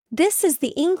This is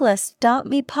the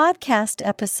Englist.me podcast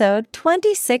episode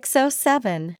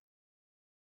 2607.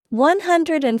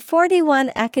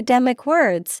 141 academic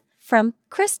words from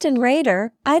Christen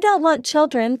Reighter. I don't want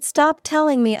children. Stop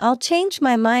telling me I'll change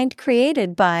my mind.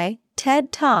 Created by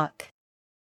TED Talk.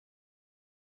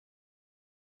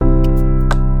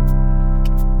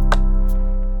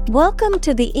 Welcome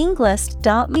to the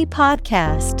Englist.me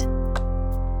podcast.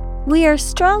 We are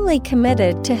strongly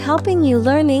committed to helping you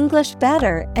learn English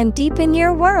better and deepen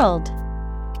your world.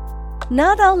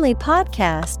 Not only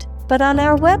podcast, but on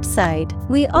our website,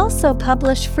 we also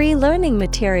publish free learning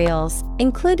materials,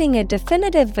 including a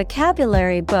definitive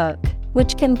vocabulary book,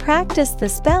 which can practice the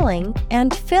spelling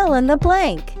and fill in the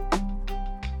blank.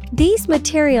 These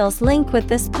materials link with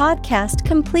this podcast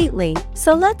completely,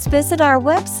 so let's visit our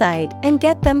website and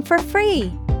get them for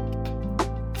free.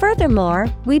 Furthermore,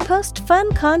 we post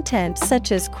fun content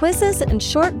such as quizzes and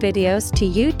short videos to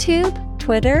YouTube,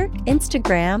 Twitter,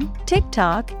 Instagram,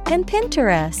 TikTok, and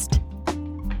Pinterest.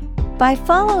 By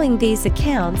following these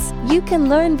accounts, you can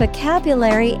learn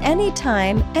vocabulary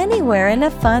anytime, anywhere in a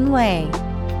fun way.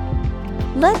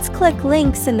 Let's click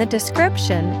links in the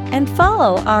description and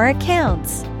follow our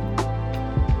accounts.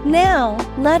 Now,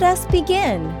 let us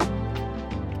begin.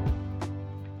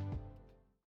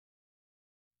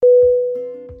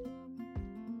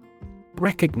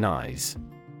 Recognize.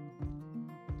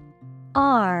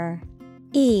 R-E-C-O-G-N-I-Z-E.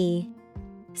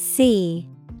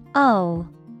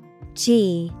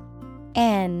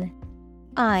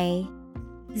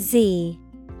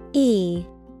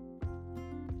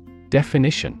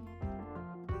 Definition: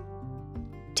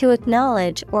 To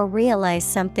acknowledge or realize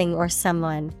something or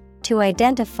someone, to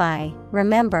identify,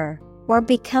 remember, or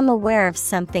become aware of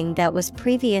something that was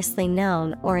previously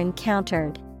known or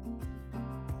encountered.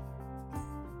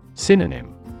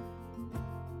 Synonym: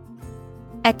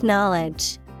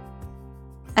 Acknowledge,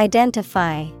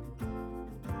 identify,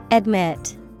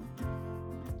 admit.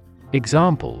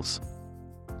 Examples: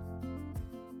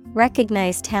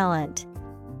 Recognize talent,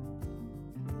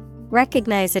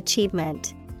 recognize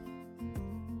achievement.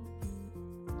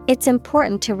 It's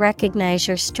important to recognize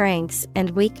your strengths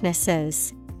and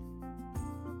weaknesses.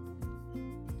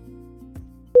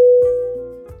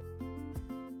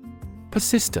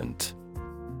 Persistent.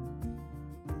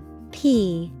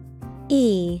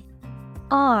 P-E-R-S-I-S-T-E-N-T.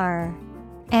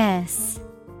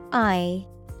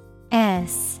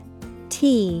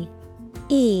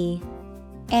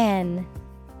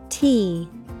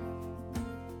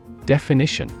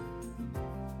 Definition: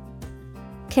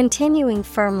 Continuing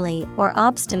firmly or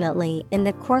obstinately in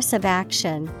the course of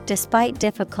action, despite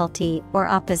difficulty or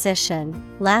opposition,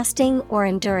 lasting or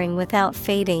enduring without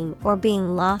fading or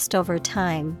being lost over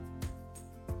time.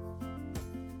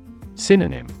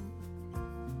 Synonym: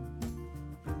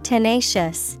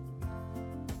 Tenacious,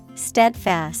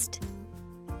 steadfast,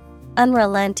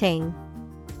 unrelenting.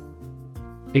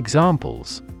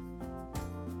 Examples: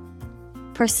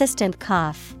 Persistent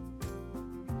cough,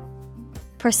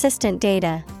 persistent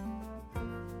data.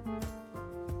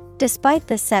 Despite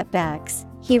the setbacks,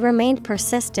 he remained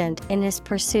persistent in his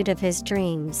pursuit of his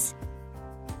dreams.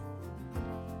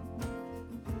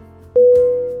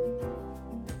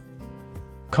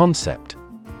 Concept.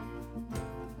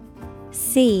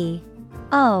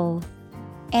 C-O-N-C-E-P-T.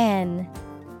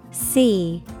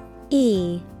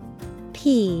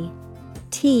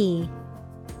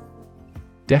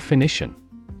 Definition: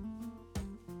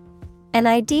 An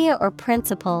idea or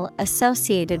principle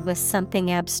associated with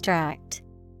something abstract.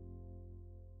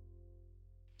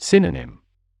 Synonym: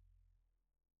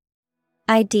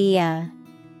 Idea,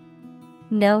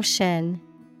 notion,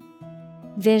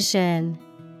 vision.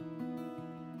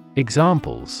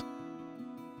 Examples: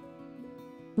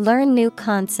 Learn new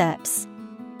concepts.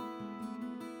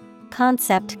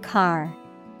 Concept car.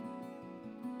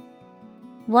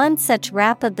 One such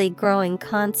rapidly growing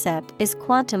concept is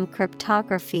quantum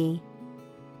cryptography.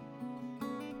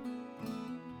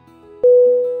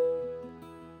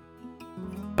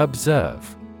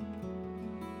 Observe.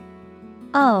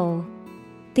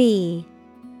 O-B-S-E-R-V-E.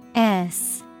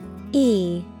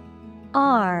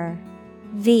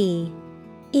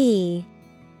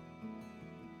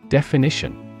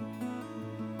 Definition: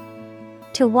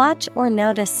 To watch or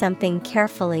notice something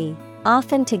carefully,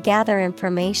 often to gather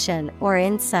information or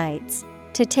insights,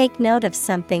 to take note of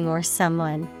something or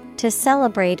someone, to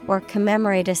celebrate or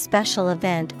commemorate a special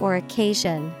event or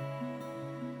occasion.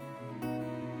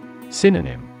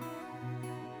 Synonym: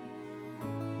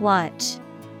 Watch,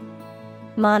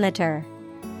 monitor,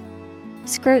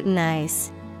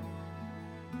 scrutinize.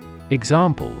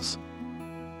 Examples: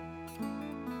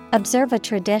 Observe a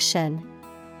tradition.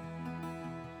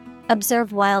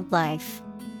 Observe wildlife.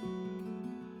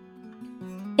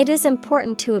 It is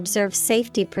important to observe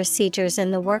safety procedures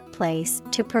in the workplace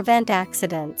to prevent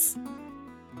accidents.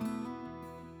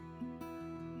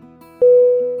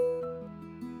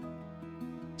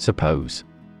 Suppose.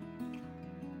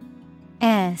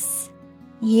 S-U-P-P-O-S-E.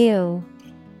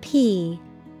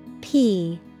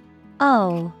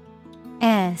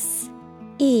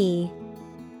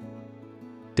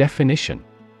 Definition.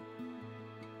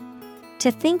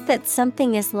 To think that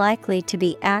something is likely to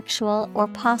be actual or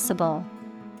possible.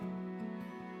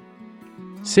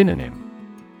 Synonym.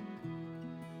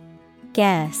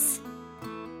 Guess,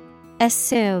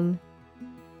 assume,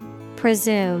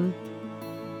 presume.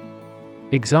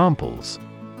 Examples.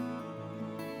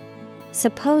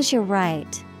 Suppose you're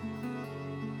right.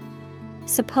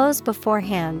 Suppose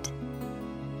beforehand.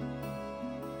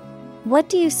 What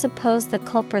do you suppose the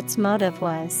culprit's motive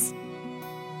was?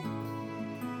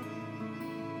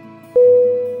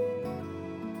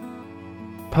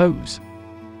 Pose.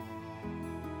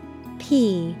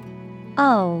 P-O-S-E.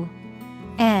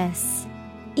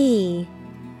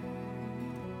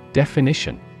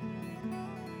 Definition.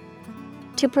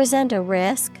 To present a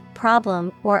risk,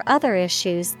 problem, or other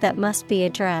issues that must be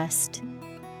addressed.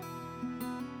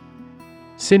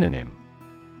 Synonym.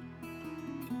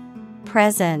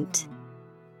 Present,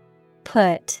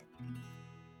 put,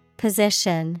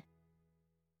 position.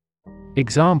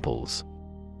 Examples.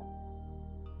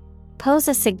 Pose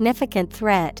a significant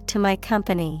threat to my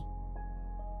company.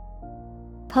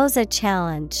 Pose a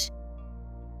challenge.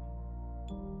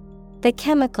 The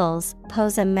chemicals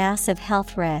pose a massive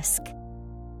health risk.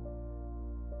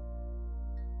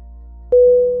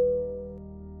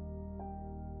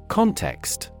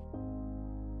 Context.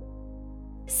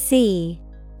 C-O-N-T-E-X-T.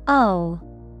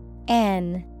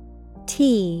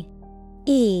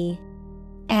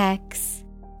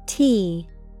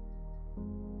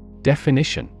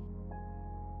 Definition.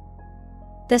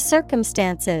 The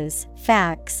circumstances,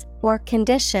 facts, or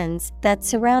conditions that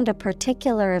surround a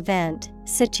particular event,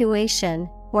 situation,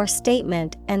 or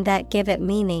statement and that give it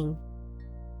meaning.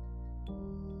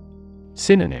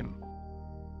 Synonym.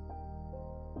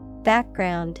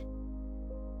 Background,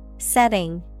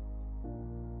 setting,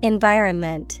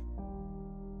 environment.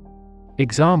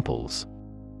 Examples.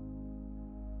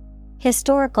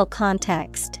 Historical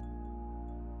context.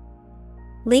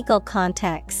 Legal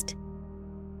context.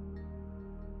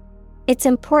 It's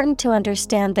important to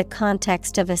understand the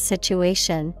context of a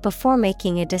situation before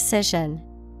making a decision.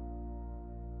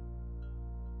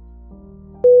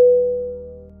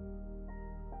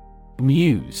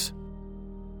 Muse.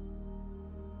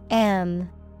 M-U-S-E.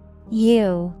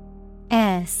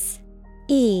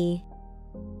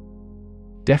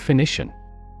 Definition.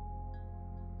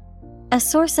 A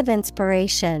source of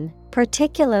inspiration,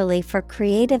 particularly for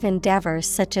creative endeavors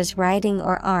such as writing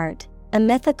or art, a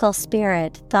mythical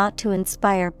spirit thought to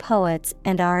inspire poets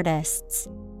and artists.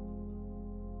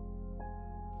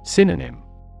 Synonym.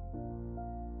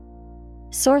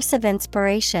 Source of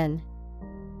inspiration.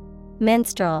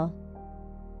 Minstrel.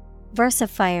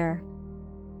 Versifier.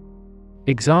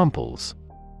 Examples.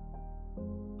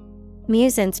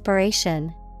 Muse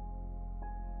inspiration.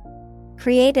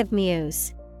 Creative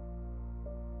muse.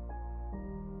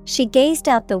 She gazed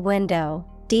out the window,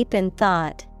 deep in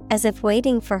thought, as if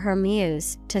waiting for her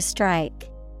muse to strike.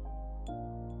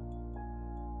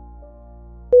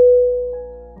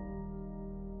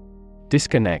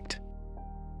 Disconnect.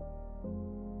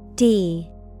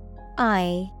 D-I-S-C-O-N-N-E-C-T.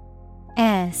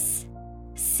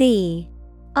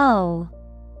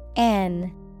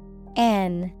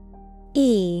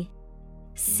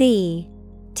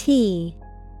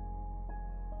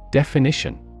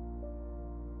 Definition.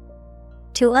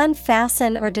 To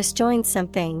unfasten or disjoin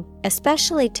something,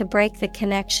 especially to break the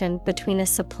connection between a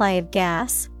supply of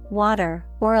gas, water,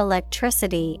 or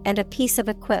electricity and a piece of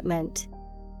equipment.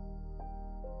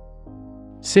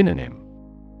 Synonym.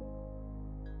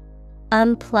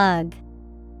 Unplug,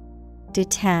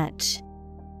 detach,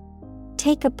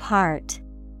 take apart.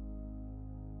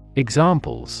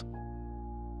 Examples.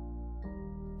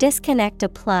 Disconnect a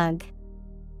plug.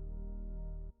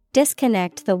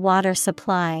 Disconnect the water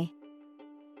supply.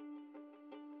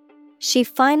 She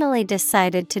finally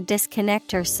decided to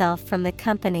disconnect herself from the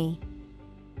company.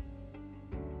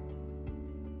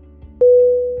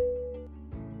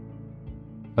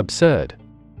 Absurd.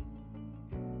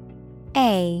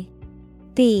 A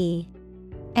B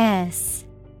S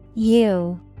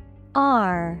U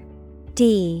R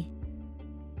D.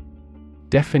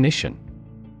 Definition.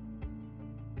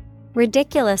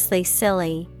 Ridiculously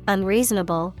silly,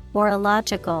 unreasonable, or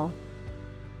illogical.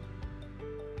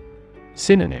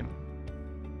 Synonym.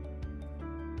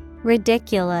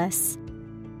 ridiculous,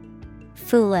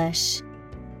 foolish,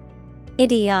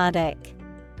 idiotic.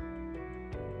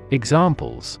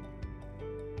 Examples: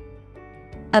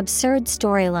 Absurd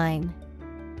storyline.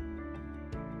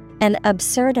 An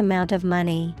absurd amount of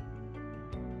money.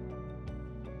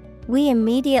 We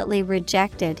immediately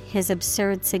rejected his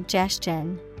absurd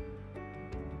suggestion.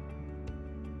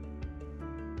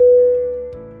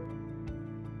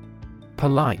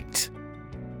 Polite.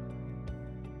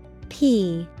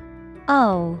 Polite.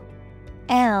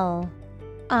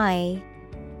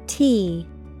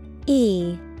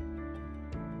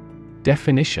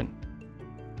 Definition: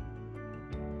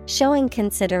 Showing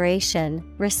consideration,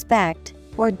 respect,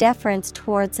 or deference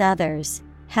towards others,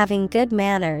 having good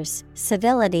manners,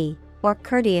 civility, or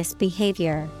courteous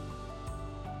behavior.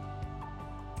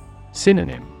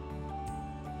 Synonym: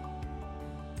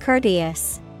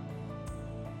 Courteous,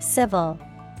 civil,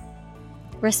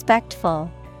 respectful.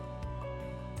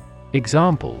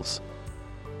 Examples: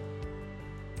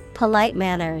 Polite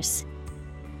manners,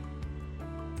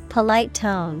 polite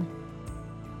tone.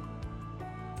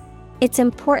 It's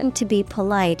important to be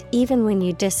polite even when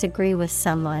you disagree with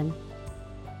someone.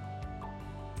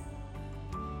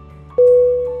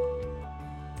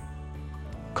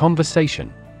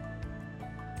 Conversation.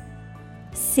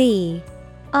 Conversation.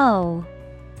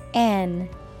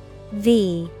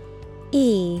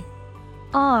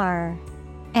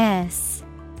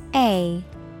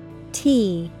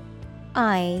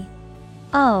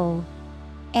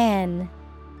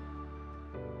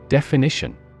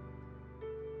 Definition: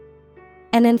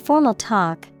 An informal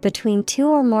talk between two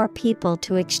or more people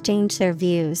to exchange their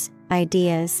views,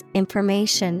 ideas,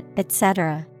 information,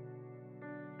 etc.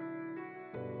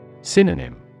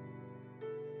 Synonym: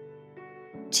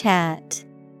 Chat,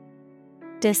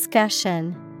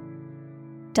 discussion,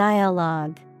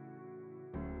 dialogue.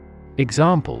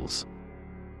 Examples: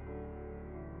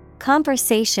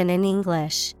 Conversation in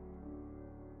English.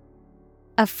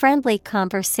 A friendly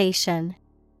conversation.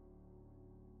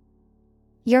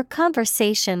 Your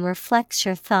conversation reflects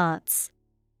your thoughts.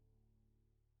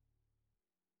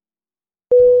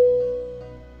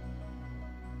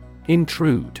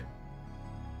 Intrude.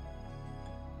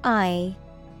 INTRUDE.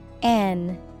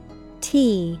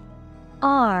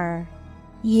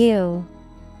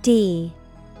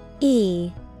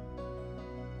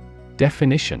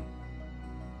 Definition: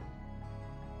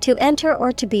 To enter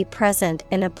or to be present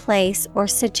in a place or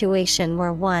situation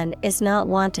where one is not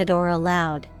wanted or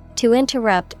allowed. To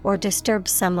interrupt or disturb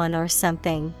someone or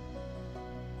something.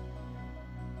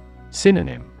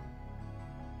 Synonym: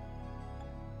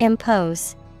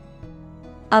 Impose,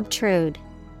 obtrude,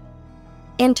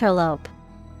 interlope.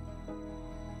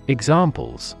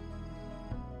 Examples: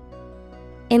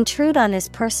 Intrude on his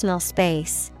personal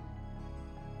space.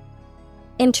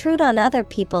 Intrude on other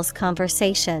people's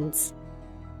conversations.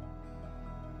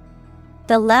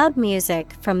 The loud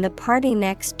music from the party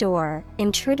next door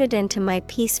intruded into my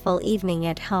peaceful evening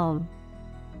at home.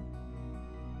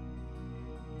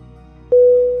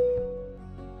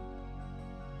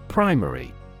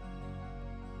 Primary.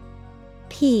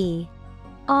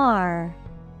 PRIMARY.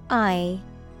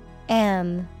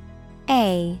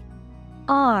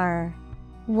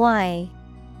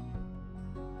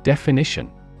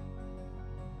 Definition: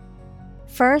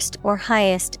 First or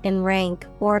highest in rank,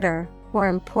 order, or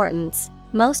importance,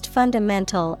 most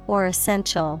fundamental or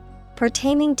essential,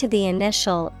 pertaining to the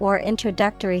initial or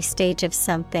introductory stage of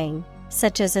something,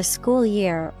 such as a school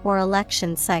year or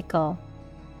election cycle.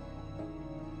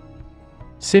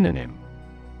 Synonym: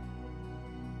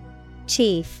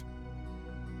 Chief,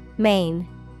 main,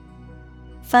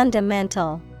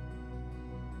 fundamental.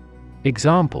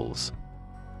 Examples: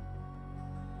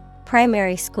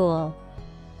 Primary school,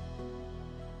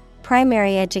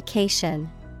 primary education.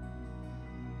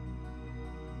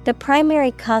 The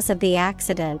primary cause of the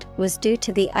accident was due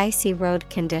to the icy road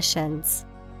conditions.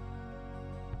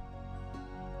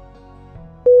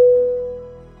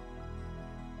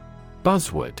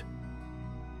 Buzzword.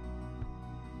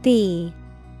 BUZZWORD.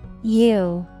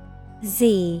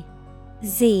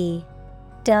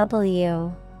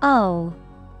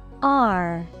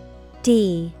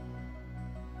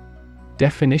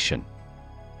 Definition: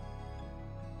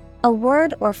 A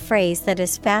word or phrase that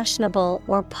is fashionable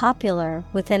or popular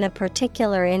within a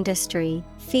particular industry,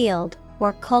 field,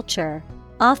 or culture,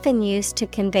 often used to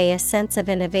convey a sense of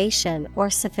innovation or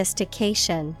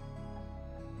sophistication.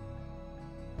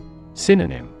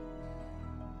 Synonym: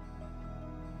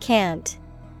 Cant,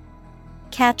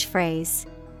 catchphrase,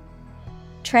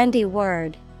 trendy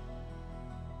word.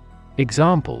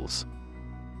 Examples: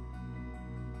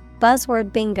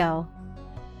 Buzzword bingo.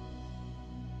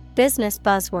 Business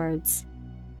buzzwords.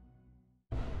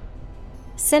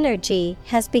 Synergy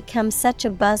has become such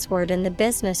a buzzword in the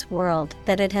business world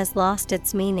that it has lost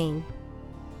its meaning.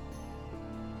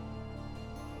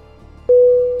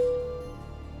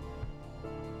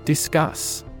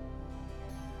 Discuss.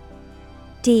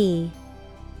 D-I-S-C-U-S-S.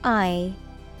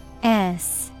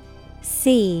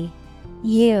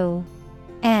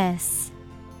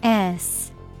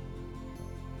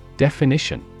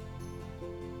 Definition.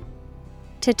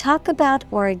 To talk about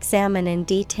or examine in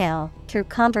detail, through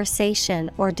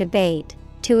conversation or debate,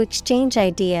 to exchange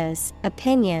ideas,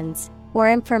 opinions,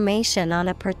 or information on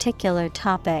a particular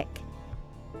topic.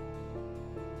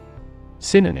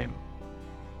 Synonym.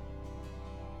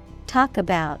 Talk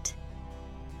about,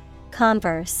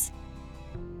 converse,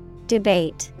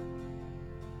 debate.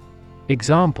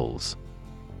 Examples.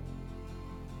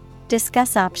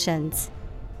 Discuss options.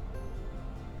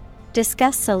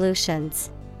 Discuss solutions.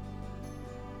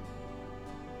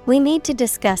 We need to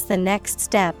discuss the next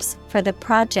steps for the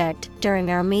project during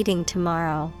our meeting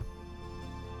tomorrow.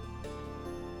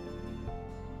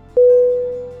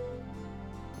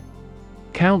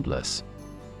 Countless.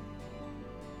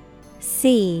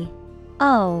 C-O-U-N-T-L-E-S-S.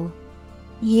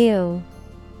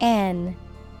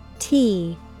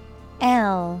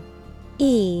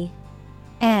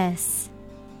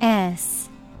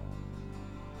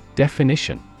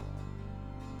 Definition.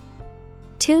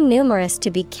 Too numerous to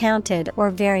be counted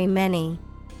or very many.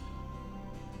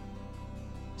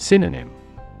 Synonym.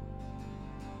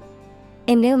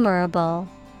 Innumerable,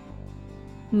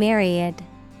 myriad,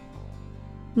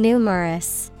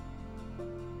 numerous.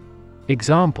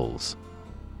 Examples.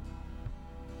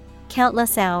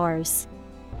 Countless hours.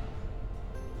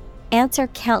 Answer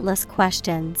countless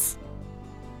questions.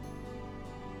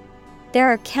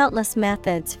 There are countless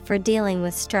methods for dealing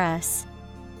with stress.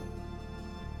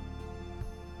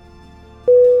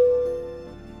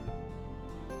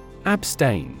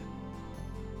 Abstain.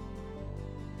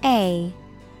 A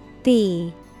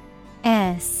B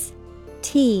S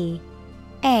T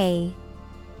A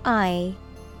I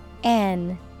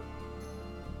N.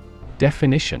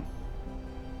 Definition.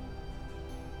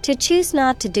 To choose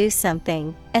not to do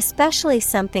something, especially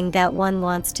something that one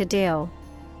wants to do.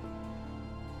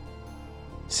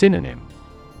 Synonym.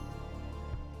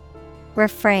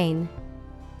 Refrain,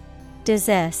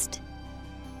 desist,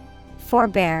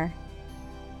 forbear.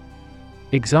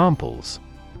 Examples.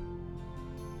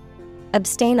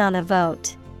 Abstain on a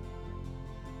vote.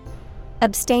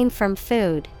 Abstain from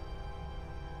food.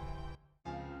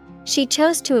 She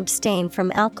chose to abstain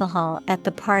from alcohol at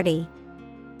the party.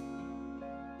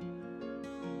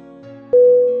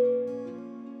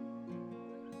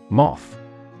 Moth.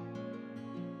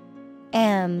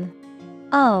 M-O-T-H.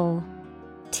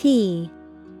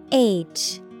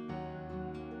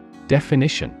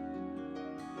 Definition.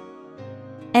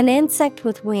 An insect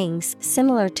with wings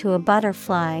similar to a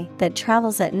butterfly that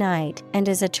travels at night and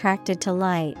is attracted to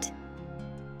light.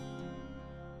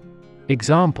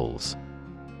 Examples.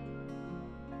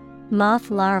 Moth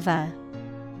larva.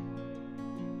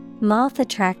 Moth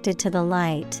attracted to the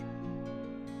light.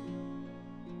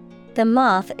 The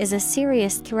moth is a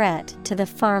serious threat to the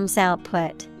farm's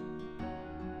output.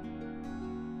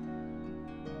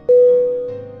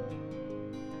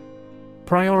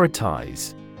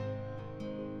 Prioritize.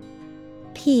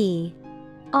 P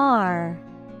R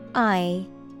I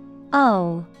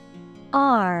O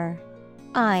R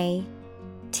I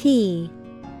T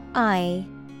I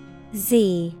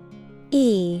Z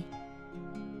E.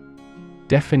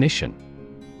 Definition.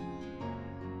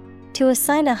 To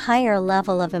assign a higher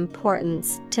level of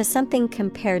importance to something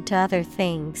compared to other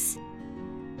things.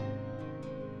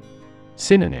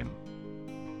 Synonym.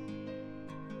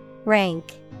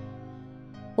 Rank,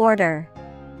 order,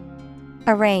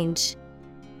 arrange.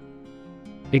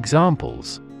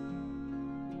 Examples.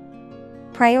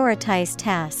 Prioritize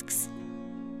tasks.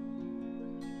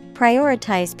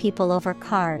 Prioritize people over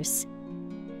cars.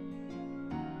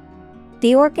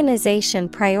 The organization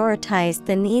prioritized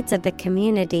the needs of the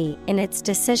community in its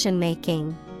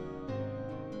decision-making.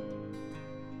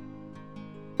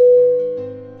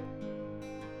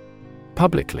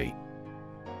 Publicly.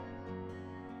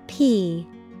 P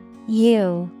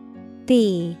U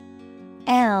B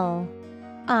L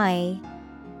I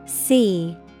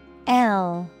C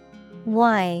L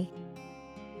Y.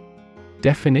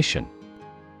 Definition.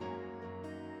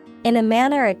 In a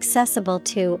manner accessible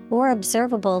to or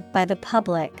observable by the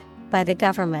public, by the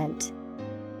government.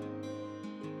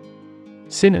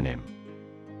 Synonym.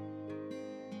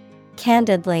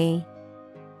 Candidly,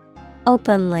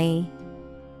 openly,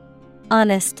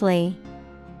 honestly.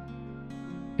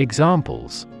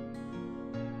 Examples.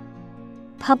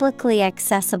 Publicly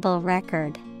accessible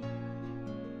record.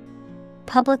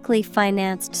 Publicly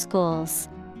financed schools.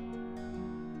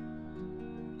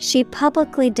 She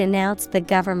publicly denounced the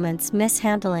government's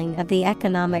mishandling of the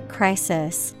economic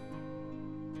crisis.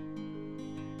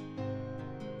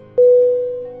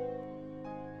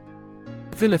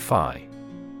 Vilify.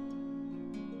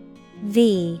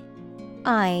 V-I-L-I-F-Y.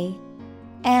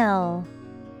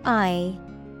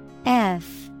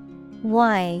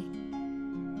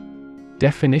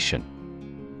 Definition: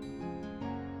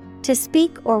 to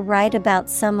speak or write about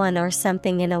someone or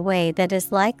something in a way that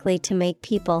is likely to make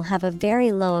people have a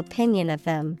very low opinion of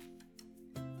them.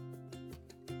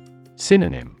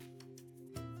 Synonym: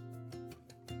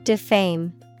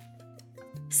 defame,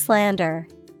 slander,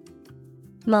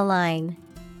 malign.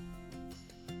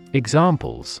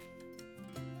 Examples: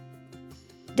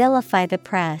 vilify the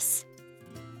press,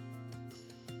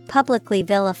 publicly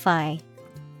vilify.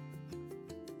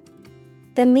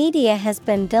 The media has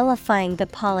been vilifying the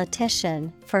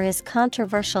politician for his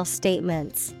controversial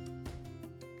statements.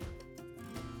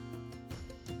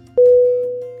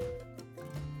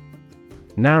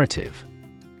 Narrative.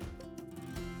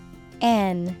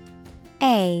 N-A-R-R-A-T-I-V-E.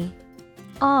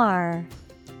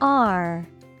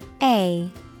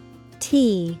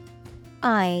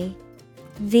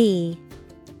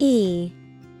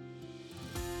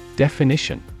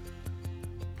 Definition: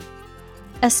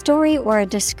 a story or a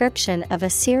description of a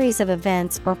series of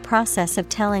events or process of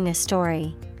telling a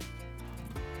story.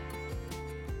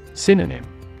 Synonym: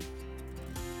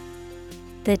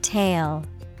 the tale,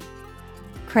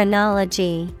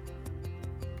 chronology,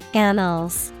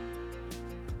 annals.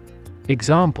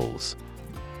 Examples: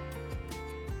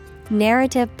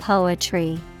 narrative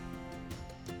poetry,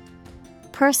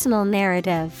 personal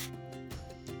narrative.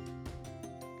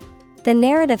 The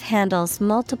narrative handles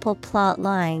multiple plot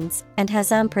lines and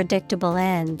has unpredictable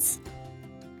ends.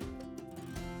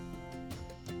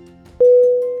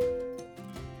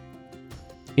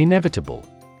 Inevitable.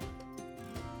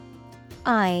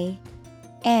 I-N-E-V-I-T-A-B-L-E.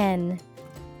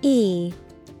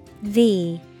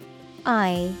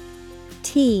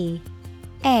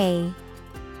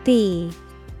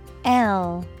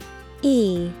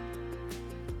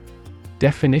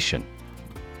 Definition: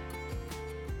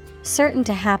 certain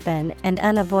to happen and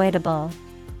unavoidable.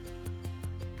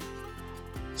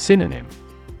 Synonym: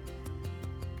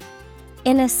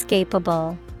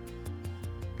 inescapable,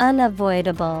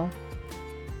 unavoidable,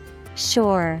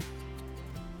 sure.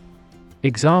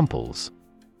 Examples: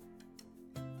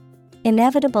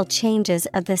 inevitable changes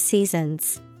of the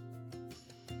seasons,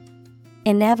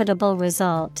 inevitable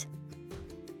result.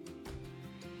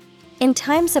 In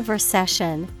times of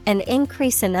recession, an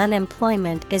increase in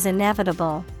unemployment is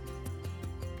inevitable.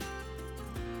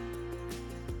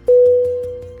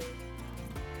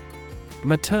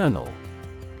 Maternal.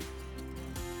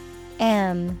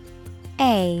 M-A-T-E-R-N-A-L.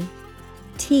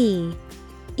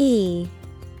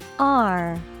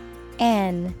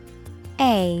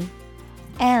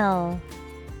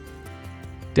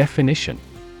 Definition: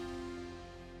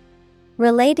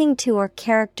 relating to or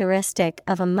characteristic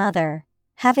of a mother,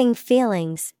 having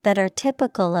feelings that are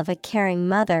typical of a caring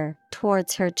mother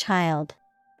towards her child.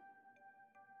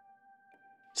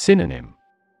 Synonym: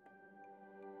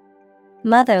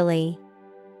 motherly,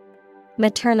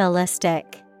 maternalistic,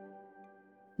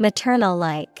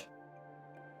 maternal-like.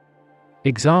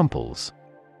 Examples: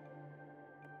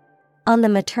 on the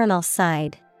maternal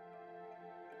side,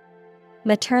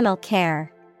 maternal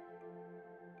care.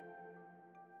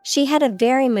 She had a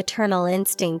very maternal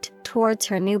instinct towards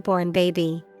her newborn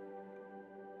baby.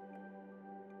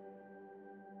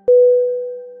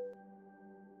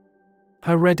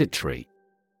 Hereditary.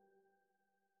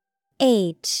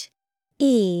 H-E-R-E-D-I-T-A-R-Y.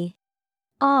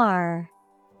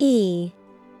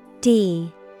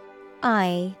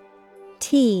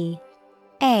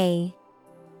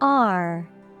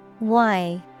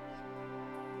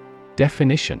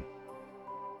 Definition: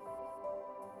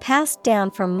 passed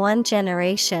down from one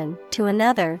generation to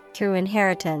another through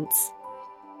inheritance.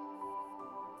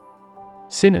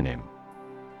 Synonym: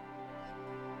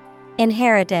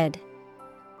 inherited,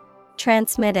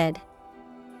 transmitted,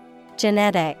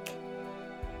 genetic.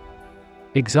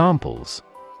 Examples: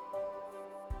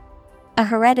 a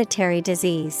hereditary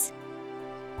disease,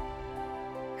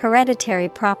 hereditary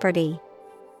property.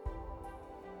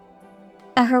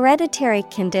 A hereditary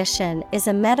condition is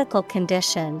a medical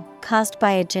condition caused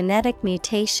by a genetic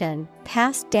mutation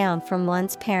passed down from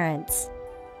one's parents.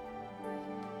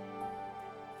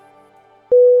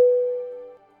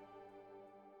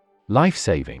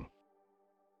 Life-saving.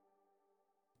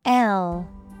 L-I-F-E-S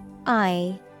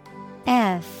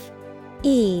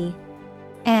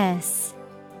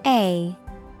A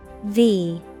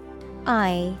V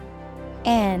I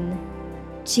N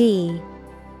G.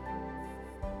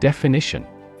 Definition: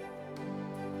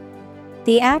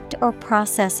 the act or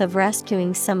process of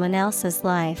rescuing someone else's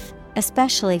life,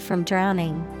 especially from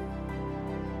drowning.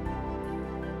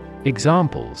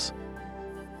 Examples: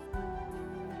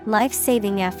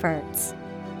 life-saving efforts.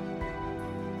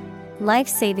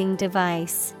 Life-saving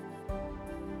device.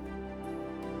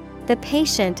 The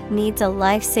patient needs a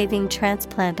life-saving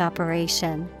transplant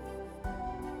operation.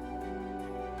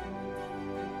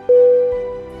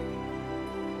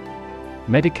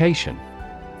 Medication.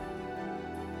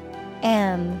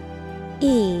 Medication.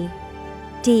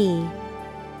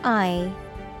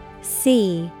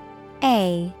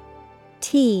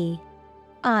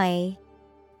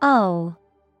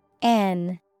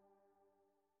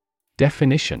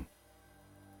 Definition: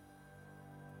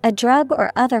 a drug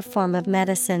or other form of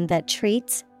medicine that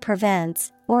treats,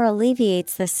 prevents, or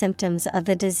alleviates the symptoms of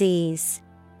the disease.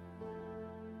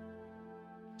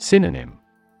 Synonym: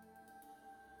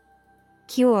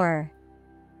 cure,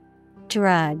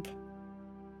 drug,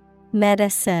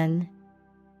 medicine.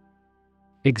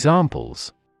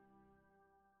 Examples: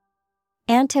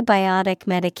 antibiotic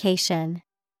medication.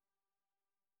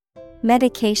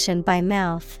 Medication by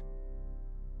mouth.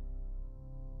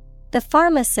 The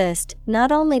pharmacist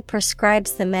not only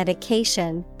prescribes the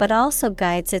medication but also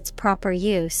guides its proper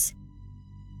use.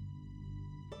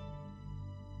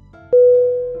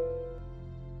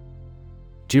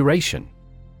 Duration.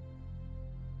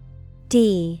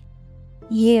 D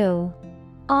U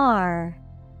R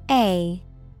A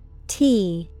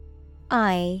T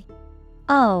I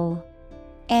O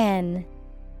N.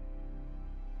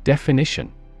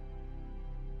 Definition: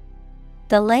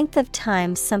 the length of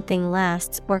time something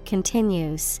lasts or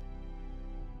continues.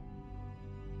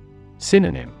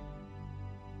 Synonym: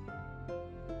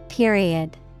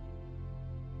 period,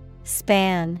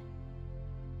 span,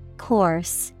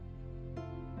 course.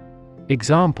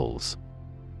 Examples: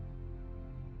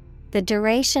 the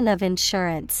duration of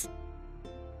insurance.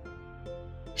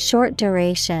 Short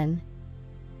duration.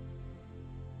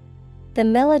 The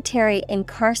military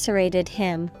incarcerated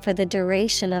him for the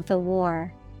duration of the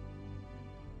war.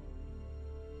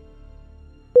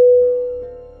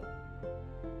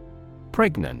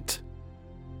 Pregnant.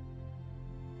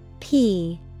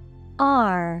 P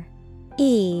R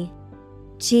E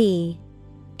G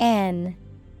N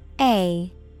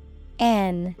A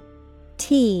N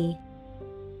T.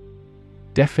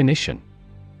 Definition: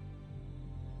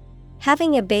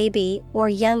 having a baby or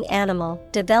young animal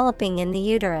developing in the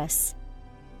uterus.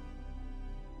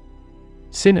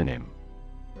 Synonym: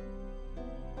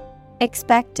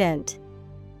 expectant.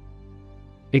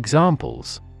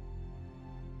 Examples: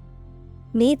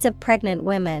 needs of pregnant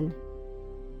women.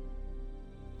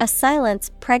 A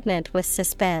silence pregnant with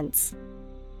suspense.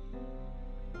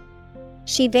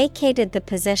 She vacated the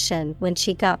position when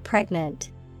she got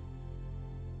pregnant.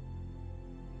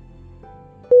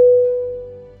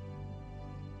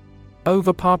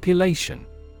 Overpopulation.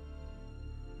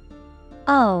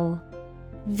 O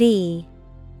V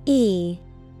E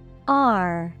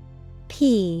R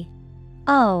P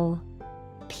O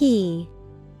P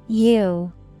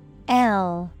U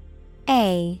L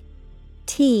A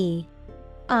T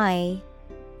I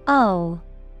O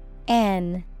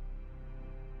N.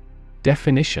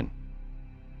 Definition: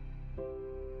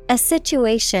 a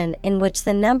situation in which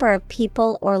the number of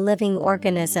people or living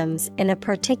organisms in a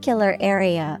particular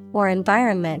area or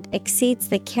environment exceeds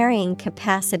the carrying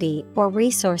capacity or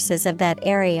resources of that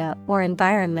area or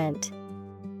environment.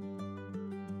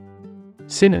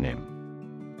 Synonym: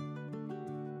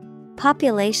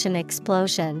 population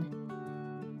explosion.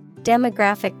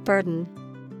 Demographic burden.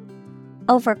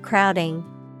 Overcrowding.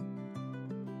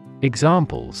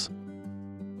 Examples: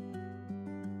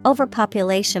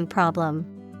 overpopulation problem.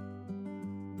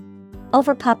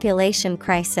 Overpopulation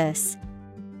crisis.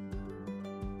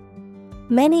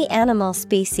 Many animal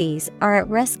species are at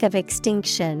risk of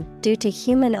extinction due to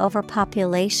human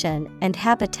overpopulation and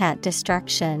habitat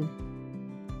destruction.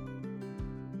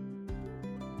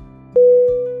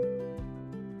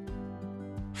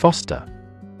 Foster.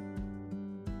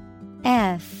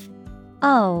 F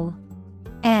O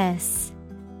S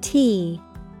T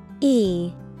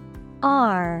E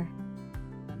R.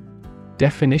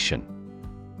 Definition: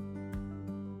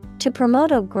 to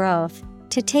promote a growth,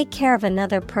 to take care of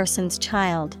another person's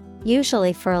child,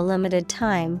 usually for a limited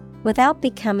time, without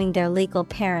becoming their legal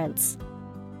parents.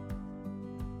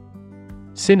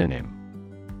 Synonym: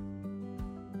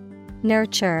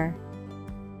 nurture,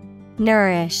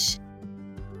 nourish,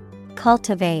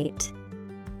 cultivate.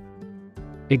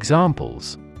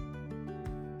 Examples: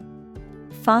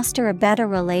 foster a better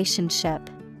relationship.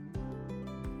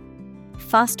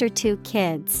 Foster 2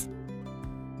 kids.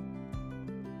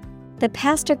 The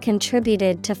pastor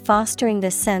contributed to fostering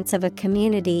the sense of a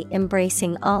community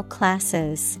embracing all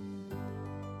classes.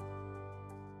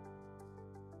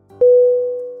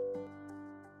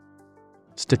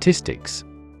 Statistics.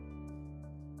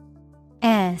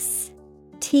 S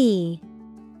T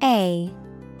A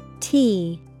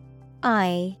T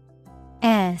I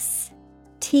S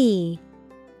T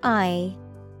I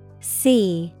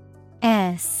C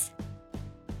S.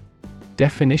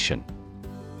 Definition.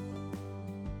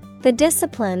 The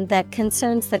discipline that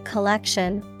concerns the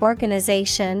collection,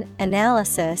 organization,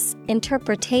 analysis,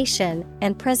 interpretation,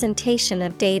 and presentation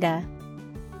of data.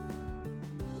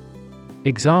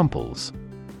 Examples.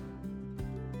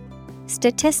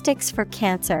 Statistics for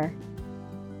cancer.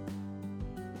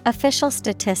 Official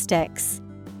statistics.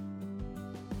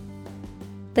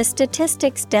 The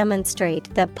statistics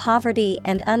demonstrate that poverty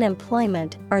and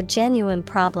unemployment are genuine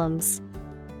problems.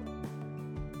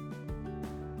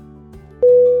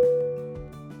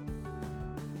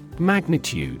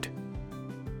 Magnitude.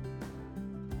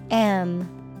 M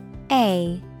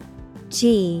A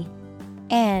G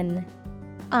N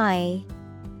I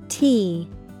T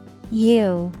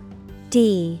U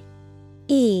D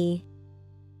E.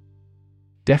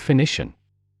 Definition.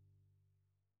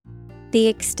 The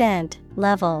extent,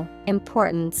 level,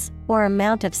 importance, or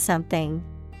amount of something.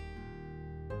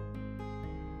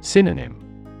 Synonym.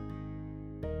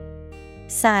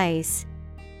 Size,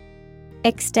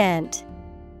 extent,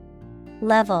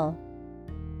 level.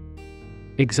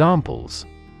 Examples.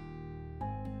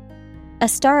 A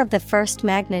star of the first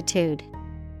magnitude.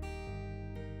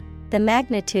 The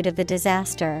magnitude of the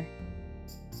disaster.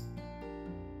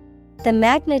 The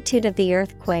magnitude of the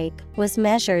earthquake was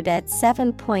measured at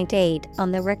 7.8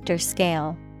 on the Richter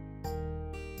scale.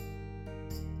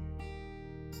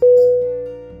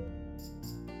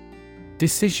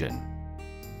 Decision.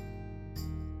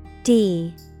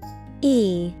 D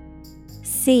E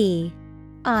C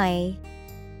I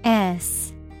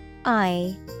S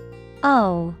I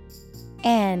O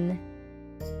N.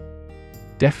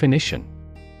 Definition.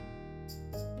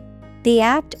 The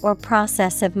act or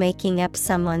process of making up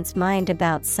someone's mind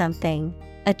about something,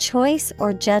 a choice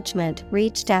or judgment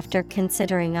reached after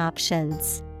considering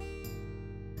options.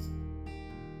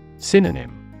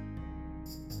 Synonym.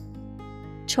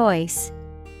 Choice,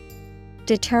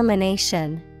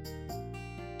 determination,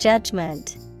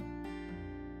 judgment.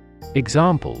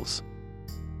 Examples.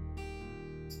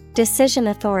 Decision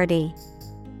authority.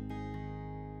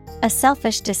 A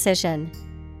selfish decision.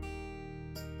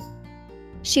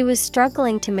 She was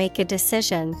struggling to make a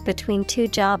decision between 2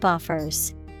 job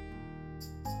offers.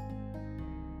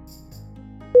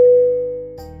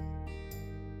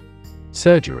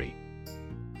 Surgery.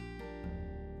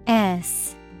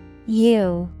 S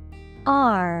U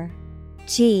R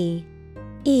G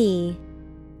E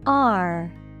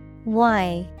R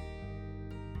Y.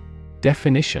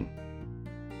 Definition.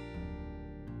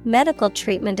 Medical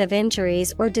treatment of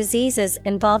injuries or diseases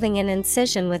involving an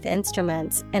incision with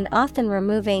instruments and often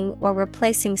removing or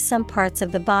replacing some parts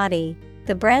of the body,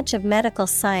 the branch of medical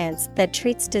science that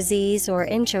treats disease or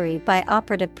injury by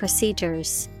operative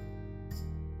procedures.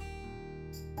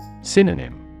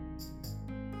 Synonym.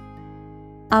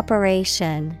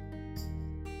 Operation,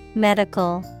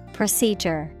 medical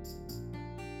procedure.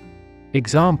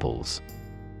 Examples.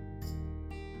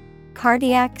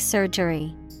 Cardiac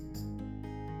surgery.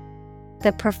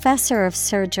 The professor of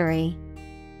surgery.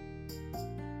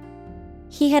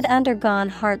 He had undergone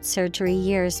heart surgery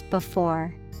years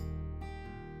before.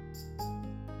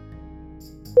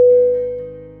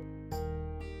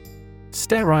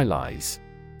 Sterilize.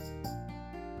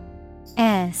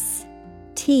 S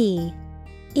T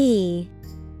E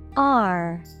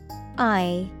R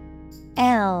I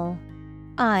L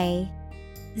I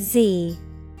Z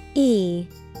E.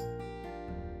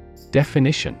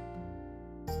 Definition.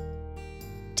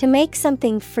 To make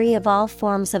something free of all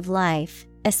forms of life,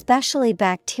 especially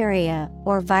bacteria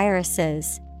or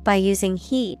viruses, by using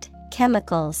heat,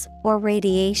 chemicals, or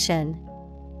radiation.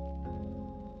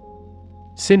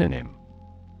 Synonym.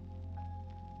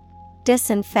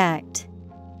 Disinfect,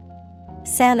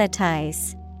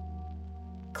 sanitize,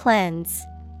 cleanse.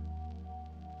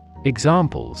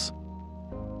 Examples.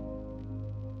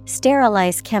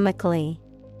 Sterilize chemically.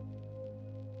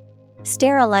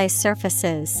 Sterilize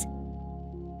surfaces.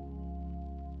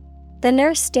 The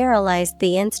nurse sterilized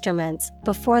the instruments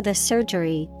before the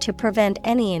surgery to prevent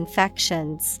any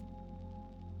infections.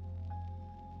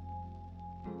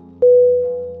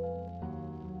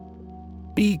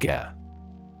 Eager.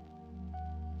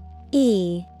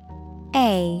 E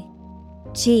A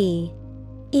G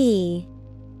E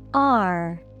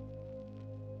R.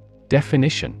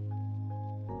 Definition: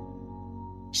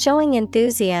 Showing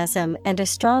enthusiasm and a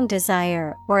strong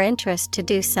desire or interest to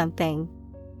do something.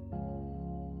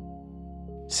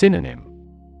 Synonym: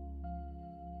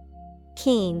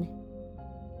 Keen,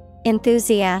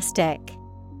 enthusiastic,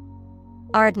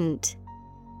 ardent.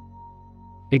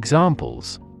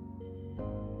 Examples: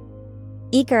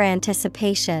 Eager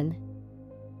anticipation.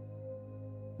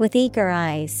 With eager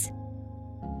eyes.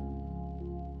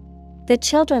 The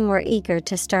children were eager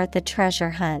to start the treasure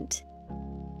hunt.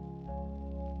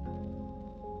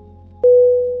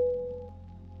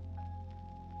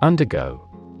 Undergo.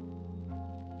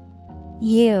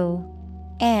 U-N-D-E-R-G-O.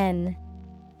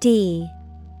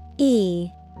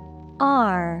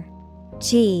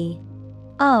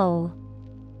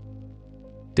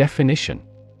 Definition: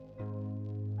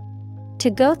 To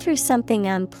go through something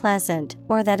unpleasant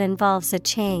or that involves a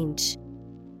change.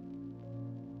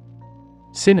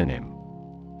 Synonym: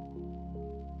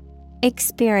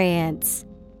 Experience,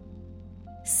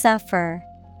 suffer,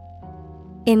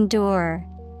 endure.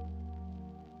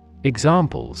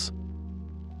 Examples: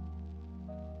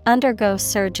 Undergo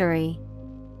surgery.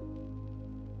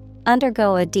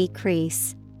 Undergo a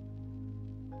decrease.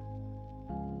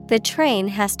 The train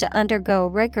has to undergo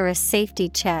rigorous safety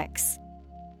checks.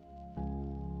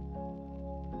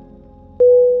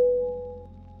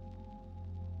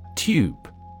 Tube.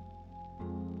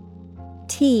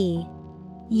 T-U-B-E.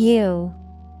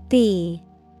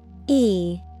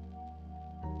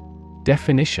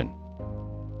 Definition: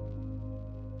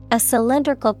 A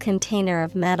cylindrical container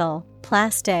of metal,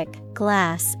 plastic,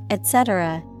 glass,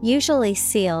 etc., usually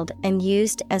sealed and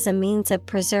used as a means of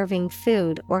preserving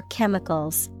food or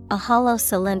chemicals, a hollow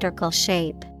cylindrical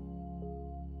shape.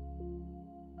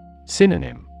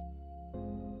 Synonym: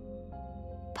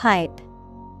 Pipe,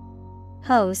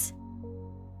 hose,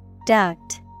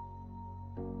 duct.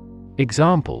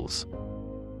 Examples: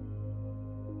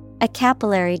 A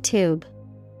capillary tube.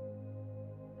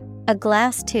 A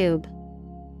glass tube.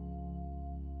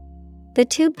 The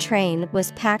tube train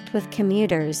was packed with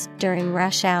commuters during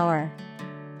rush hour.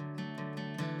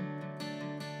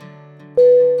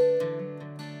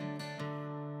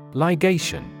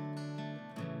 Ligation.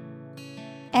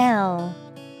 L-I-G-A-T-I-O-N.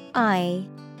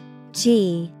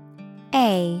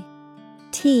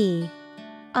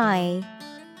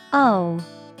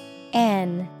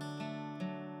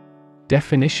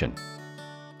 Definition: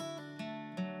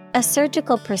 A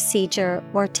surgical procedure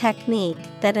or technique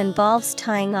that involves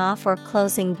tying off or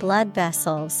closing blood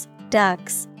vessels,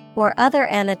 ducts, or other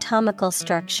anatomical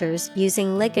structures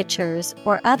using ligatures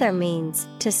or other means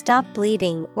to stop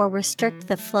bleeding or restrict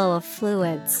the flow of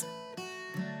fluids.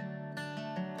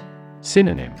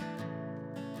 Synonym: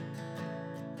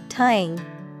 Tying,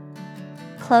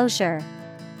 closure.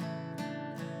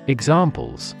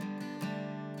 Examples: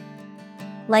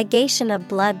 Ligation of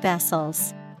blood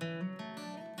vessels.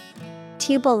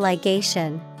 Tubal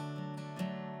ligation.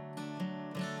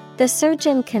 The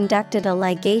surgeon conducted a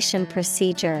ligation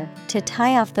procedure to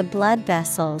tie off the blood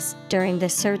vessels during the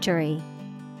surgery.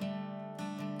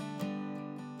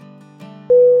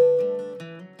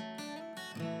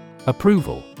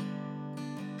 Approval.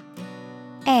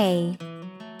 A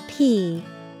P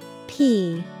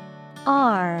P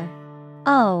R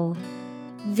O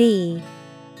V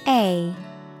A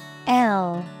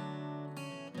L.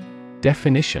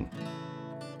 Definition: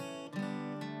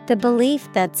 The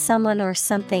belief that someone or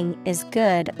something is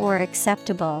good or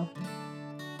acceptable.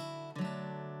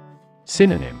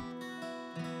 Synonym: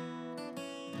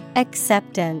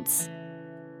 Acceptance,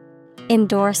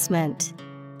 endorsement,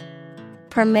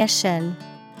 permission.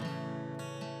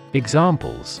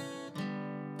 Examples: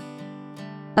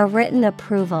 A written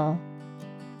approval.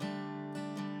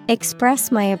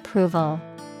 Express my approval.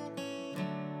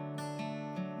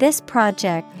 This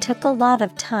project took a lot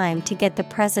of time to get the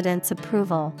president's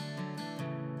approval.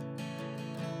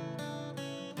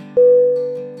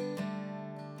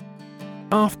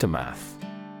 Aftermath.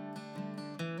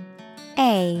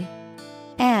 A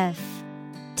F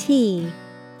T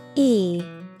E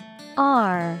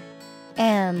R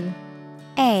M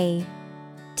A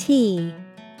T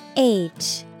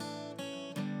H.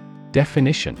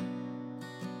 Definition: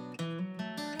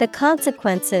 The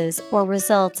consequences or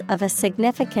results of a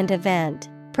significant event,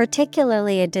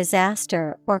 particularly a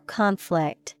disaster or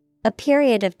conflict, a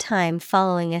period of time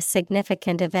following a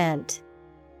significant event.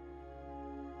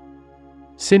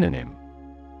 Synonym: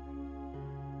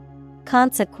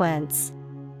 Consequence,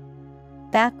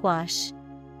 backwash,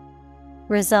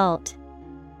 result.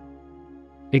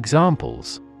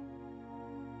 Examples: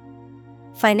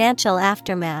 Financial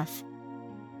aftermath.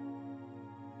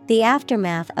 The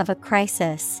aftermath of a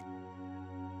crisis.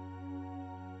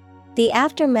 The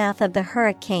aftermath of the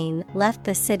hurricane left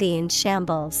the city in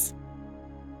shambles.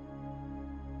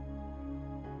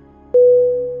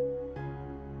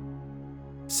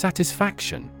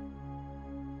 Satisfaction.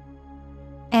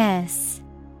 SATISFAction.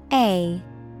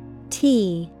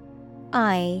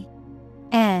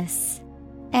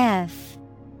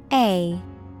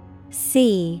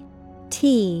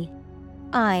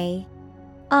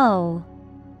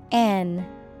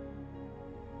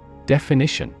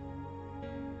 Definition.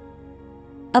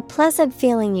 A pleasant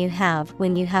feeling you have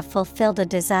when you have fulfilled a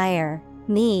desire,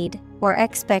 need, or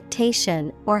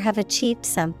expectation or have achieved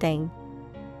something.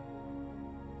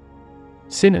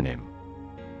 Synonym.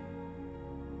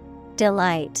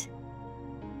 Delight,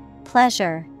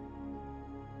 pleasure,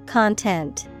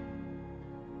 content.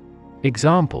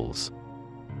 Examples.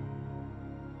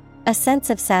 A sense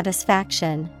of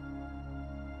satisfaction.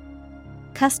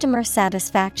 Customer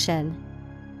satisfaction.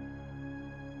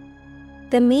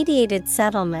 The mediated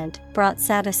settlement brought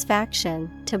satisfaction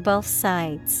to both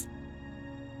sides.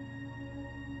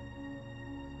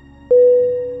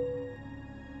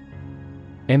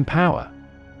 Empower.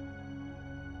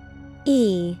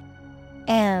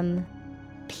 EMPOWER.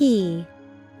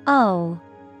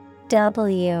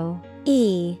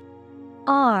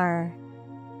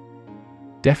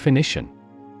 Definition.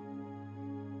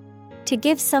 To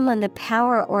give someone the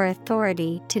power or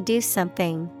authority to do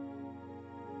something.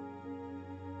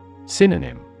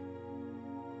 Synonym.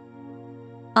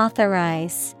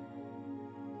 Authorize,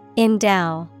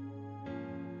 endow,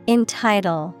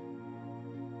 entitle.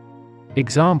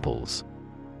 Examples.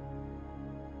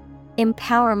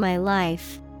 Empower my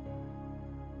life.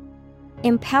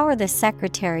 Empower the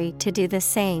secretary to do the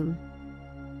same.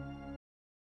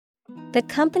 The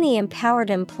company empowered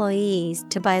employees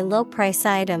to buy low-price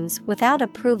items without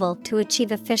approval to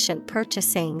achieve efficient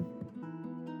purchasing.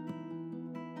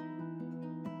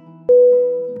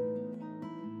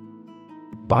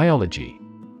 Biology.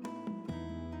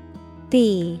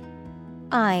 BIOLOGY.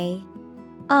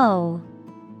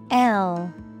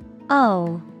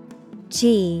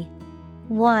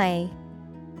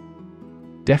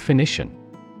 Definition.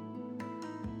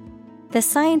 The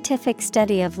scientific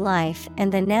study of life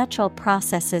and the natural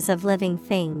processes of living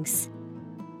things.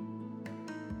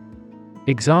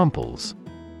 Examples.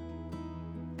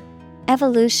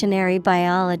 Evolutionary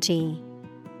biology.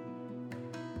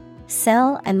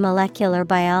 Cell and molecular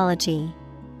biology.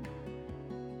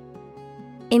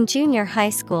 In junior high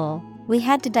school, we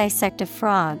had to dissect a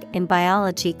frog in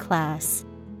biology class.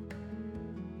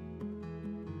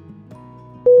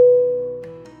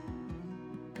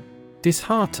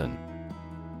 Dishearten.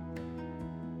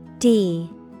 DISHEARTEN.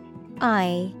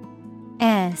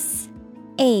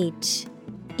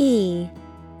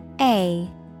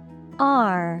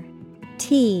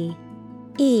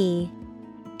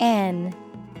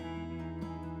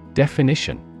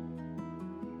 Definition.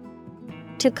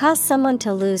 To cause someone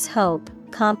to lose hope,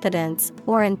 confidence,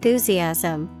 or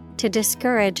enthusiasm, to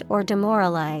discourage or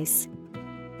demoralize.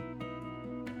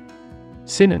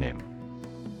 Synonym.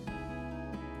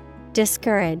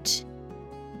 Discourage,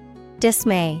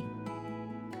 dismay,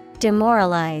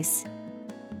 demoralize.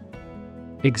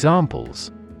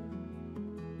 Examples.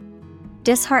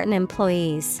 Dishearten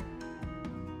employees.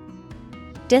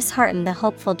 Dishearten the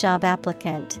hopeful job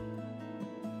applicant.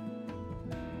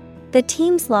 The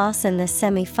team's loss in the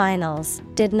semifinals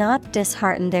did not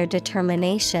dishearten their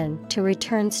determination to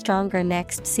return stronger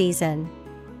next season.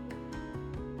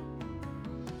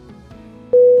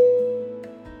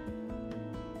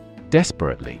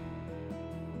 Desperately.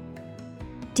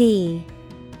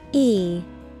 DESPERATELY.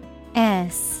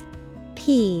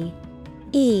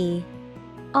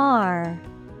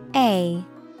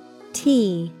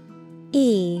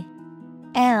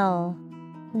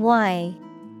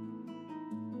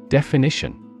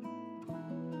 Definition.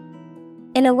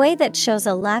 In a way that shows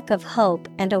a lack of hope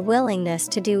and a willingness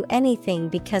to do anything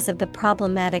because of the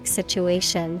problematic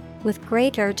situation, with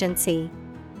great urgency.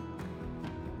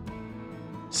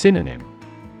 Synonym.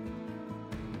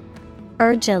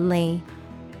 Urgently,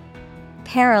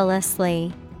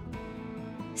 perilously,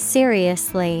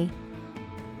 seriously.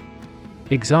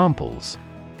 Examples.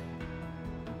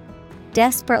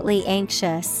 Desperately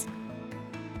anxious.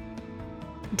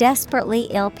 Desperately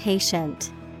ill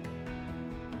patient.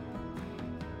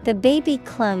 The baby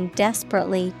clung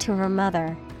desperately to her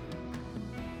mother.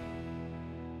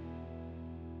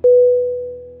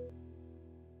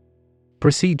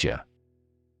 Procedure.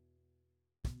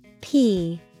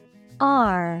 PROCEDURE.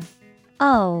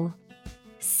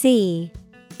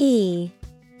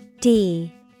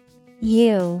 D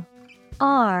U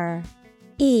R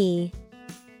E.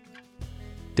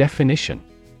 Definition: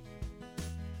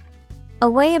 a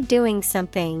way of doing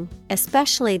something,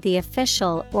 especially the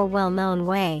official or well-known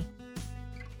way.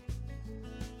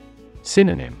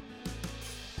 Synonym: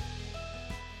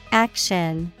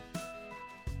 Action,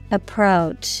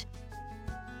 approach,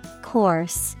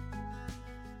 course.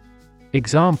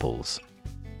 Examples: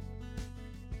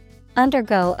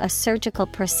 undergo a surgical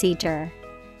procedure.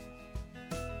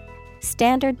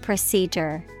 Standard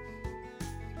procedure.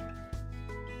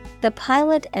 The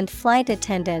pilot and flight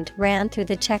attendant ran through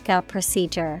the checkout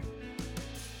procedure.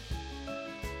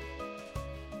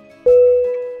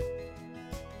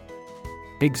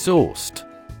 Exhaust.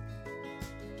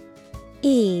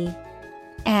 E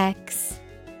X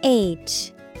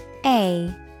H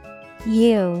A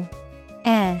U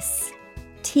S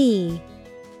T.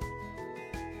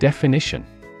 Definition: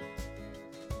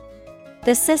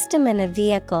 the system in a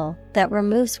vehicle that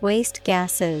removes waste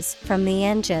gases from the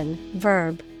engine.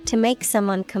 Verb, to make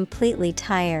someone completely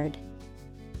tired.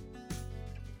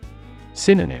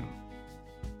 Synonym: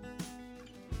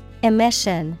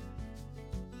 emission,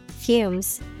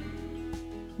 fumes.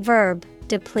 Verb,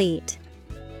 deplete.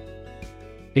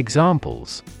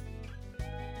 Examples: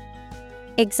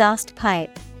 exhaust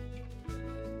pipe.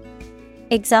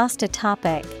 Exhaust a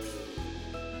topic.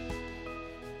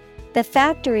 The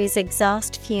factory's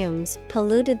exhaust fumes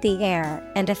polluted the air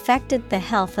and affected the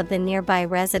health of the nearby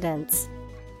residents.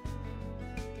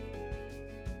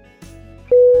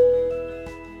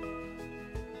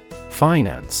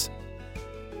 Finance.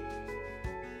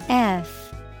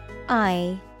 F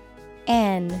I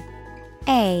N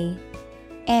A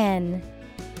N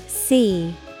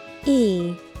C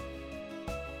E.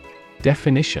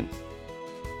 Definition: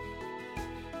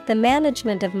 the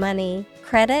management of money,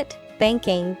 credit,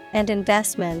 banking, and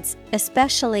investments,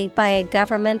 especially by a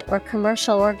government or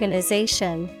commercial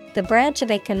organization, the branch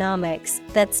of economics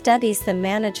that studies the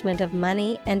management of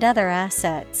money and other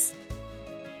assets.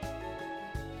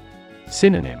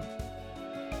 Synonym: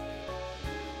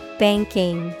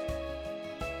 banking,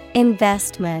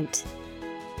 investment,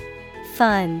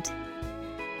 fund.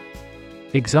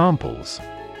 Examples: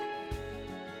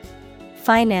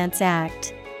 Finance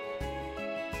Act.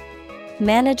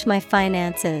 Manage my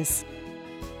finances.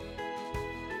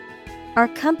 Our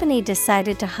company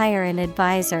decided to hire an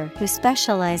advisor who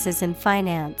specializes in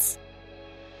finance.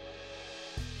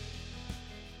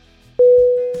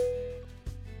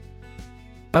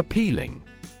 Appealing.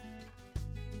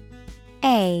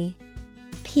 A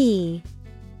P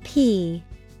P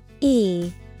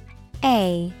E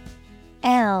A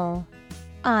L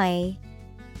I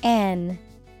N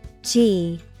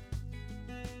G.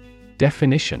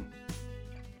 Definition: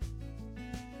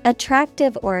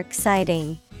 attractive or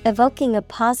exciting, evoking a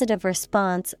positive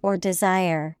response or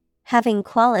desire, having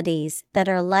qualities that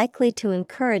are likely to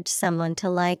encourage someone to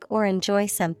like or enjoy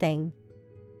something.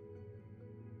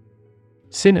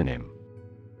 Synonym: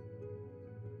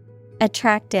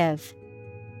 attractive,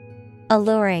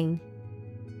 alluring,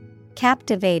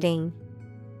 captivating.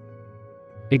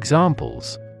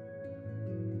 Examples: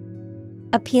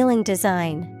 appealing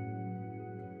design,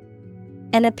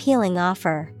 an appealing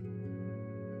offer.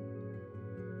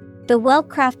 The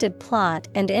well-crafted plot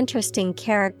and interesting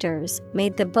characters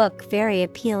made the book very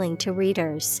appealing to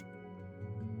readers.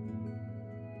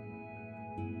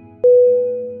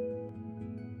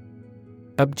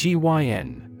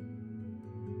 OBGYN.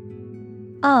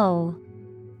 O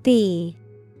B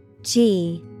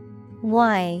G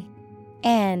Y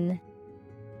N.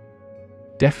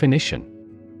 Definition: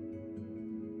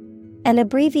 an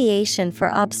abbreviation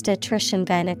for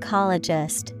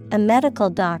obstetrician-gynecologist, a medical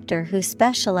doctor who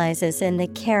specializes in the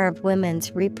care of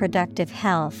women's reproductive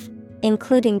health,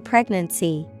 including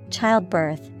pregnancy,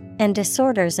 childbirth, and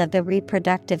disorders of the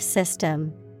reproductive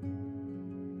system.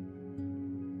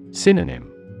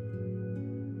 Synonym: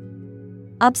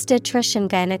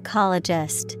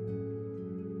 obstetrician-gynecologist,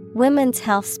 women's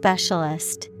health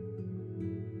specialist.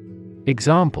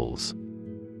 Examples: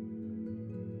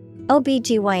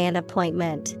 OBGYN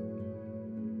appointment,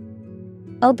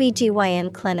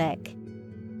 OBGYN clinic.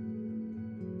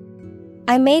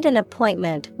 I made an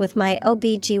appointment with my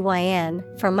OBGYN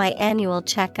for my annual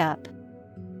checkup.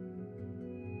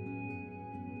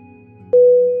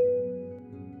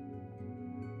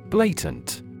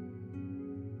 Blatant.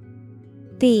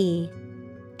 BLATANT.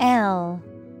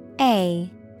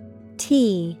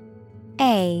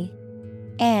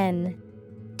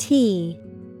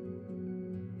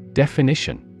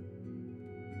 Definition: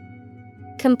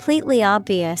 completely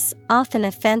obvious, often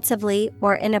offensively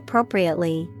or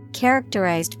inappropriately,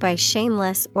 characterized by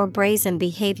shameless or brazen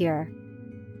behavior.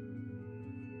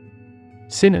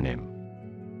 Synonym: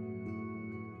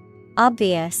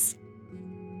 Obvious,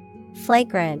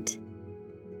 flagrant,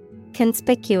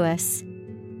 conspicuous.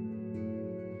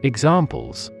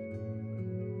 Examples: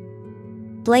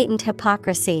 Blatant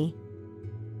hypocrisy,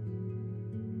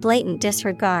 blatant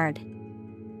disregard.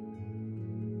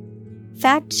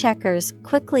 Fact-checkers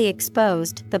quickly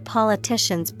exposed the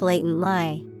politician's blatant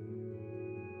lie.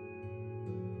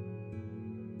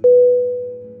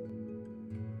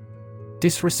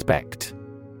 Disrespect.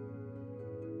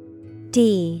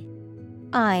 D-I-S-R-E-S-P-E-C-T.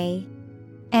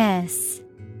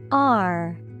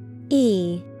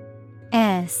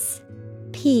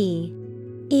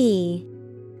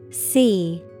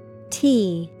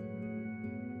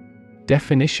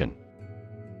 Definition: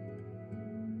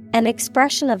 An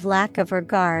expression of lack of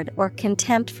regard or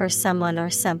contempt for someone or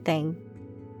something.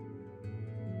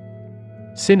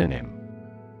 Synonym: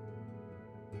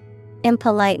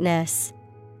 Impoliteness,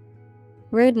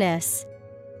 rudeness,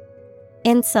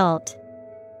 insult.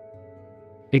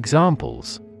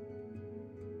 Examples: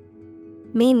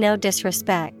 Mean no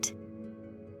disrespect.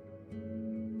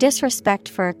 Disrespect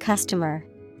for a customer.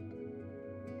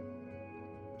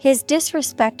 His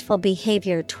disrespectful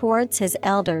behavior towards his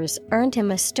elders earned him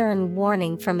a stern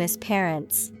warning from his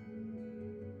parents.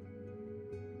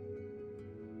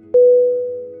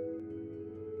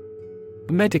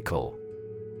 Medical.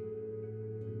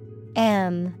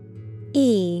 M-E-D-I-C-A-L.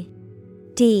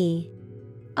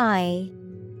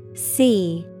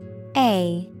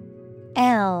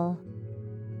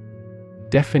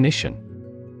 Definition: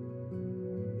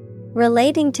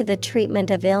 Relating to the treatment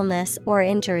of illness or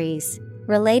injuries,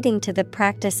 relating to the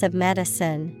practice of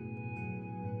medicine.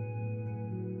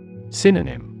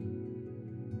 Synonym: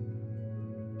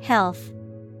 Health,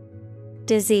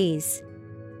 disease,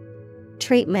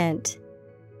 treatment.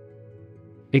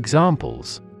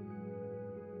 Examples: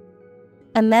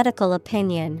 A medical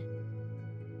opinion.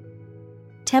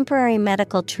 Temporary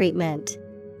medical treatment.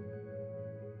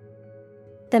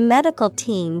 The medical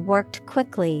team worked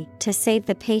quickly to save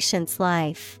the patient's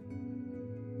life.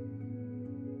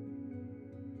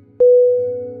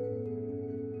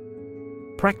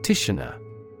 Practitioner.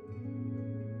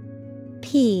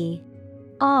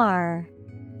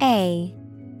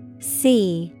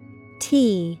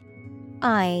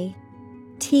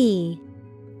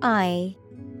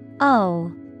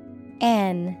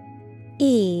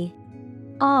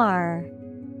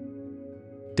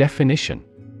 Definition: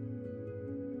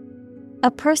 A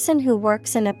person who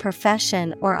works in a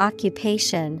profession or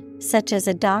occupation, such as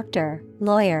a doctor,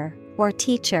 lawyer, or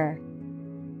teacher.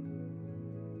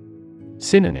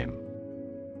 Synonym: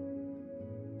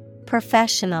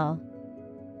 Professional,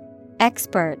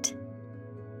 expert,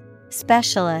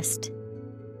 specialist.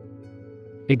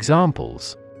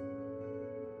 Examples: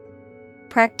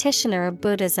 Practitioner of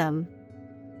Buddhism.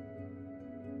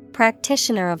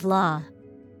 Practitioner of law.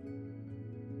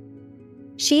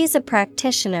 She is a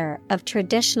practitioner of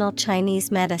traditional Chinese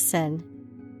medicine.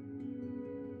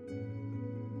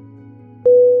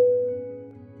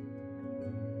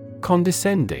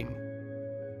 Condescending.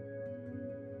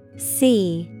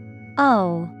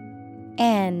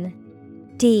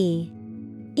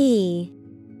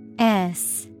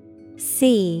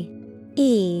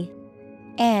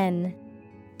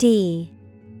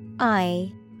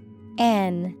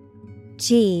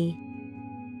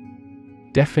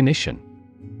 Definition: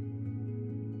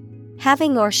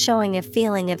 Having or showing a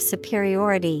feeling of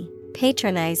superiority,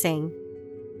 patronizing.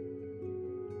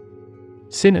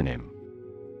 Synonym: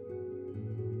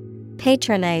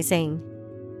 Patronizing,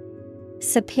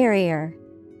 superior,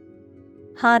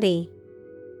 haughty.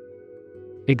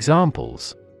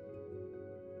 Examples: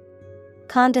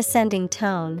 Condescending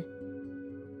tone,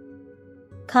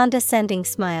 condescending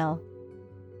smile.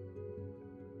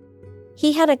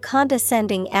 He had a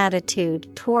condescending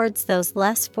attitude towards those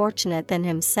less fortunate than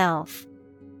himself.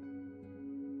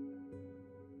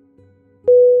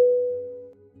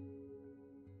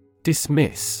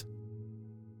 Dismiss.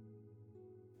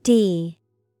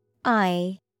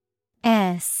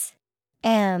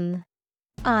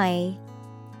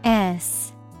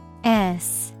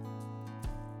 D-I-S-M-I-S-S.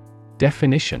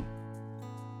 Definition: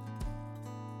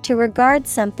 To regard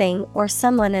something or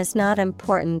someone as not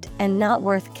important and not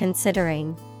worth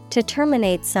considering. To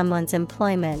terminate someone's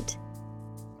employment.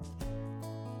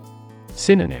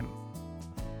 Synonym: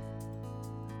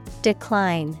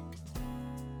 Decline,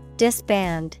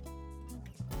 disband,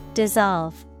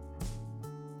 dissolve.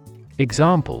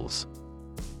 Examples: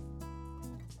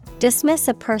 Dismiss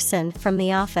a person from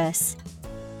the office.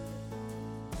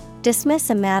 Dismiss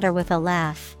a matter with a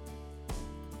laugh.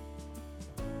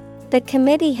 The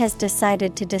committee has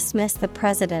decided to dismiss the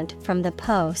president from the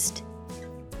post.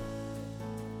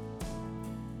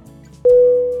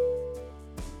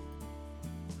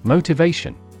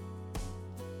 Motivation.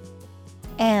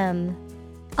 MOTIVATION.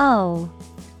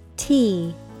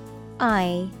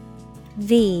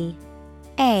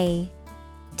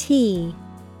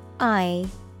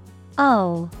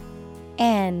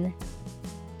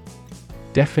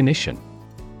 Definition.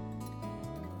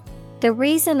 The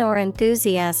reason or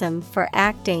enthusiasm for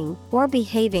acting or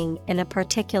behaving in a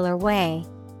particular way.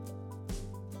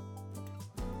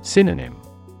 Synonym.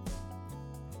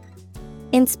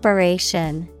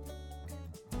 Inspiration,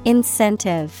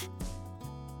 incentive,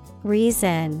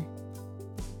 reason.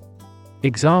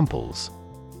 Examples.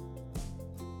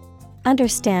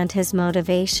 Understand his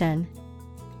motivation.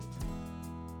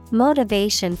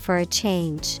 Motivation for a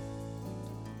change.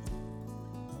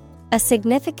 A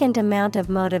significant amount of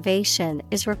motivation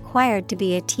is required to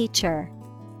be a teacher.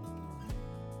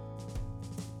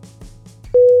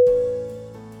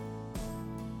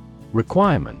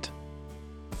 Requirement.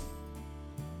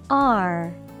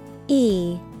 REQUIREMENT.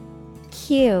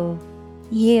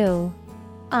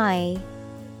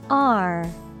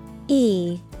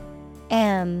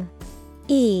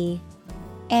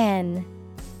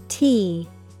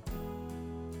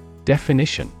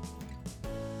 Definition.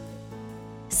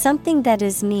 Something that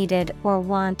is needed or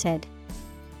wanted.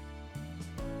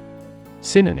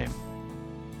 Synonym.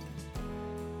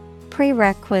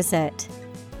 Prerequisite,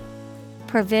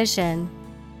 provision,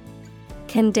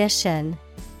 condition.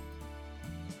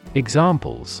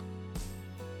 Examples.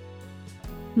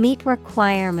 Meet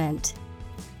requirement.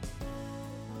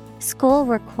 School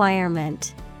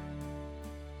requirement.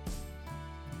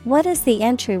 What is the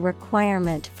entry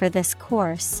requirement for this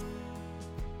course?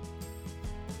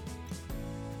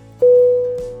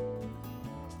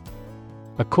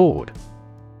 Accord.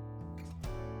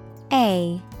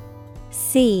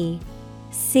 ACCORD.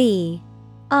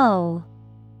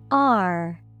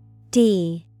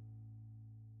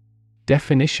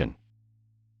 Definition.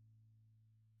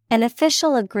 An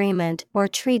official agreement or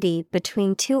treaty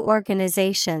between two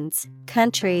organizations,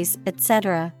 countries,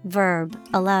 etc. Verb,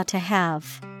 allow to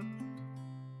have.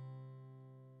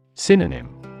 Synonym.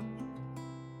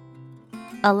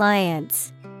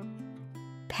 Alliance,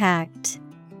 pact,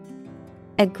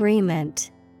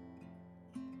 agreement.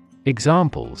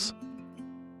 Examples.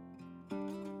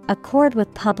 Accord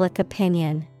with public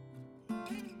opinion.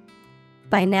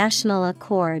 By national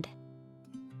accord.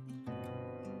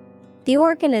 The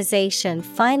organization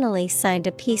finally signed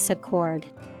a peace accord.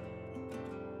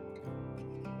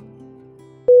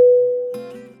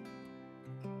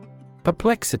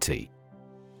 Perplexity.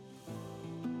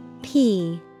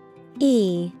 PERPLEXITY.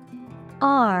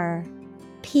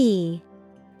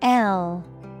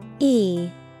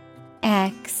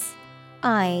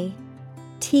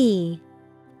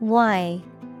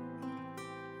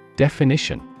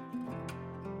 Definition.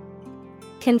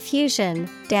 Confusion,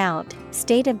 doubt,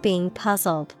 state of being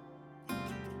puzzled.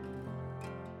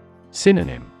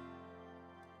 Synonym.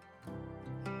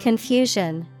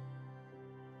 Confusion,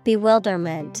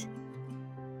 bewilderment,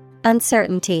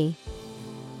 uncertainty.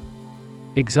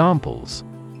 Examples.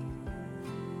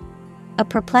 A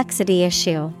perplexity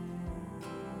issue.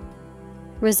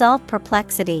 Resolve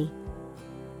perplexity.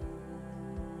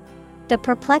 The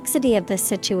perplexity of the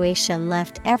situation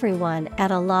left everyone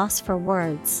at a loss for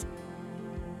words.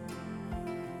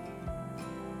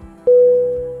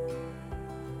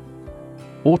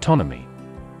 Autonomy.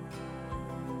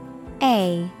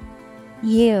 AUTONOMY.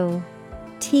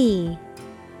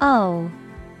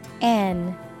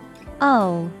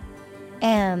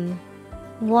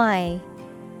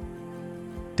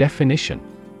 Definition.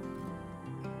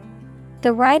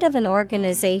 The right of an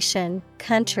organization,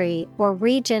 country, or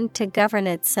region to govern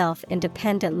itself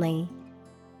independently.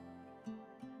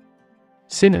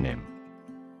 Synonym.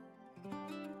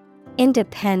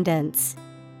 Independence,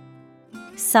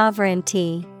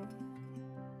 sovereignty,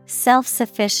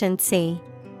 self-sufficiency.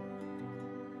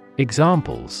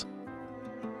 Examples.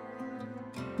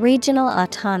 Regional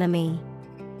autonomy.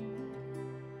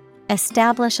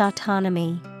 Establish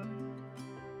autonomy.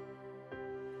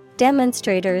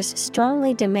 Demonstrators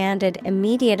strongly demanded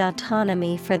immediate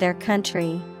autonomy for their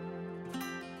country.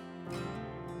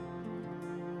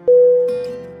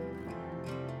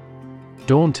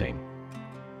 Daunting.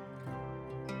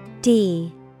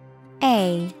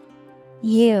 DAUNTING.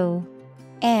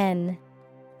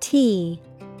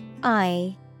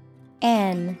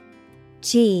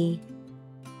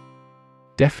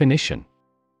 Definition.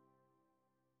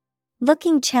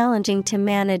 Looking challenging to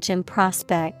manage and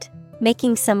prospect,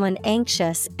 making someone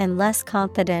anxious and less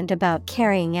confident about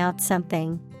carrying out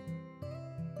something.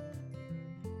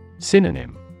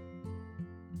 Synonym: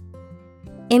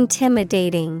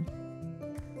 Intimidating,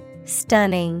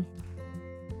 stunning,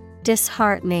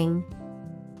 disheartening.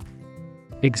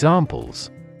 Examples: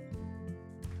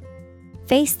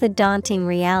 Face the daunting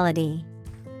reality.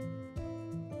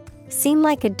 Seem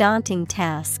like a daunting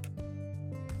task.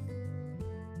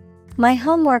 My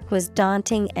homework was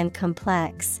daunting and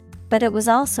complex, but it was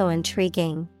also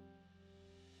intriguing.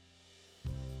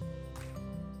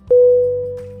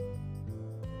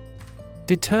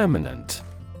 Determinant.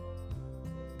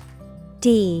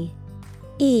 D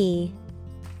E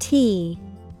T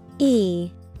E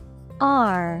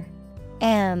R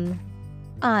M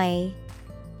I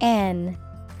N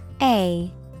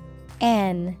A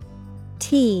N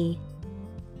T.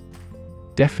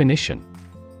 Definition: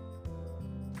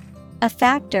 A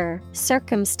factor,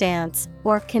 circumstance,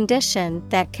 or condition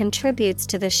that contributes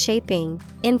to the shaping,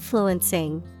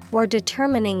 influencing, or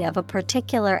determining of a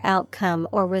particular outcome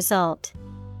or result.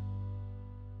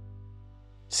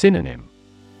 Synonym: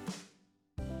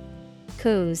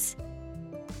 Cause,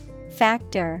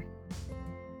 factor,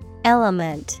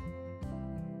 element.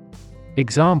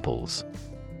 Examples: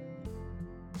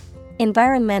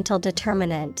 Environmental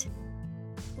determinant.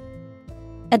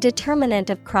 A determinant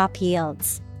of crop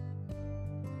yields.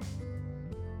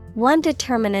 One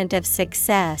determinant of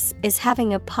success is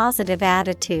having a positive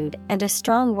attitude and a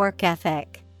strong work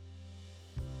ethic.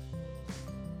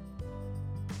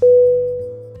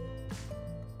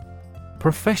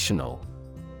 Professional.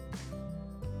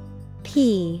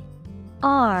 P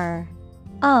R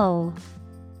O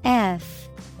F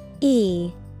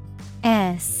E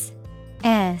S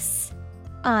S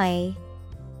I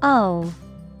O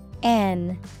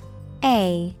N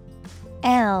A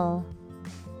L.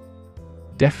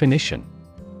 Definition: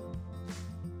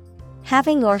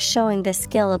 Having or showing the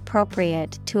skill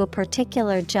appropriate to a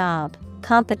particular job,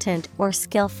 competent or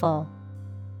skillful.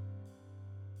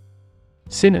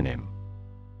 Synonym: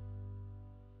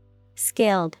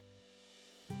 Skilled,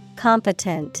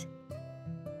 competent,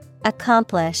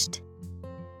 accomplished.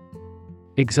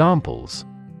 Examples: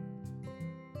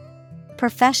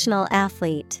 Professional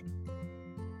athlete.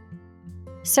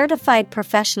 Certified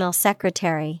professional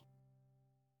secretary.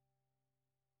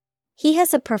 He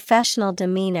has a professional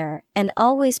demeanor and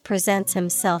always presents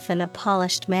himself in a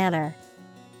polished manner.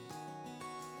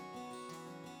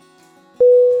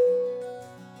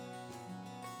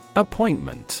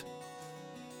 Appointment.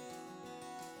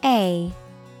 A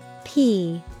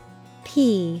P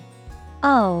P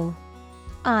O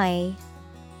I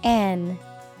N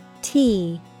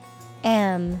T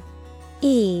M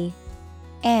E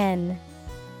N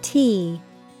T.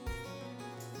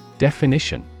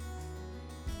 Definition: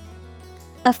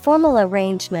 A formal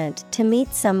arrangement to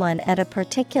meet someone at a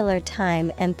particular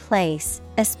time and place,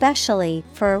 especially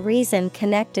for a reason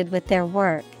connected with their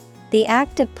work. The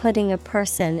act of putting a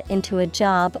person into a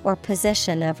job or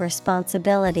position of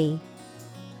responsibility.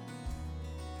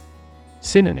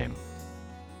 Synonym: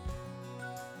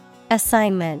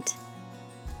 Assignment,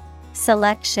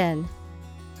 selection,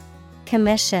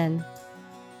 commission.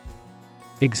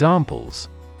 Examples: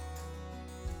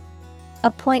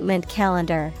 Appointment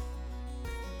calendar.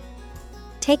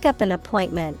 Take up an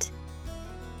appointment.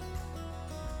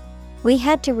 We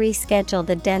had to reschedule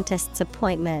the dentist's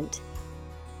appointment.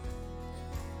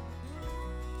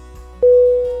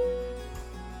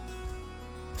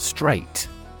 Straight.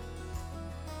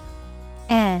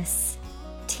 S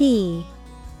T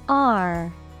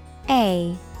R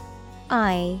A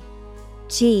I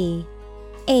G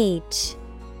H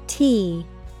T.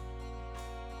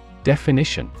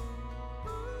 Definition: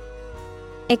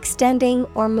 Extending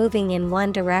or moving in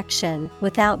one direction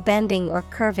without bending or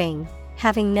curving,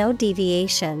 having no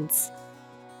deviations.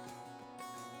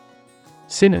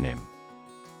 Synonym: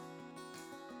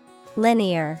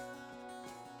 Linear,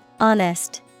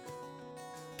 honest,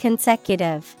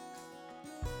 consecutive.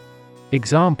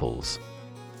 Examples: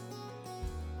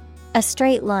 A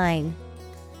straight line.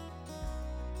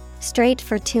 Straight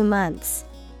for 2 months.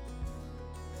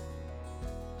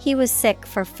 He was sick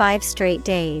for 5 straight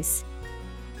days.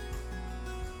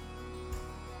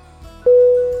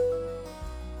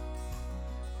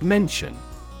 Mention.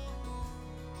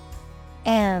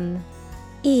 M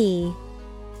E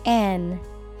N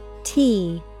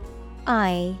T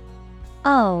I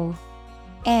O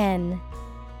N.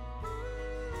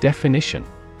 Definition: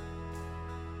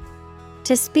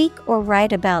 To speak or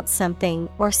write about something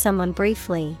or someone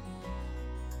briefly.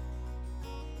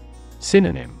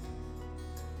 Synonym: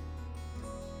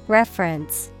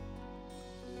 Reference,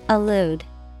 allude,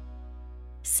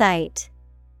 Cite.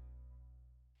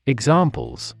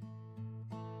 Examples.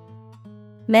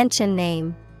 Mention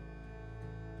name.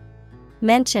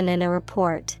 Mention in a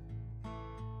report.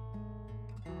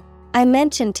 I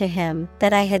mentioned to him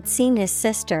that I had seen his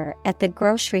sister at the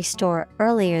grocery store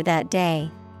earlier that day.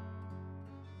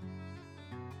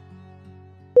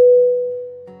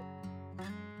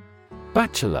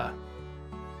 Bachelor.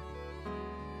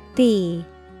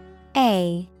 Bachelor.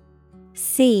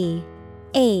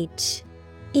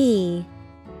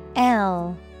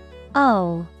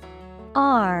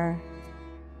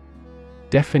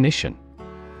 Definition.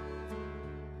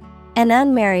 An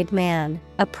unmarried man,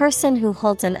 a person who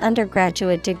holds an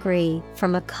undergraduate degree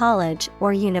from a college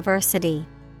or university.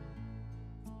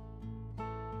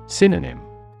 Synonym.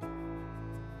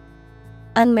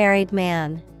 Unmarried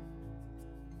man.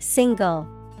 Single.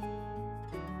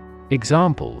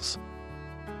 Examples.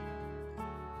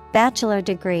 Bachelor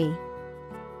degree.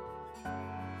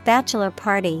 Bachelor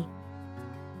party.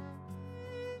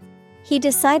 He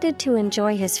decided to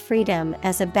enjoy his freedom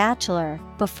as a bachelor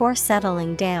before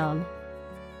settling down.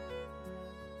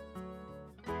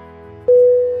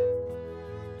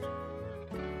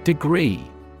 Degree.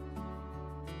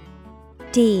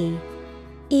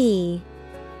 D-E-G-R-E-E.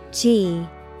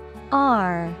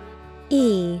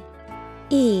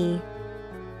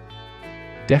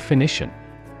 Definition.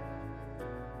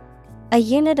 A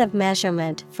unit of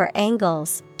measurement for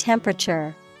angles,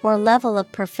 temperature, or level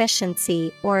of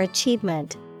proficiency or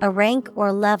achievement, a rank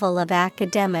or level of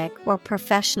academic or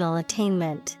professional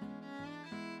attainment.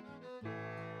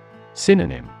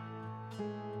 Synonym.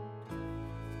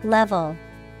 Level.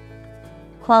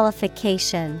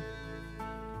 Qualification.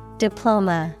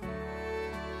 Diploma.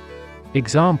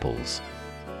 Examples.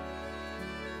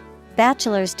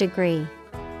 Bachelor's degree.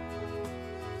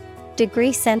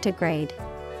 Degree centigrade.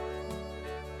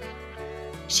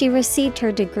 She received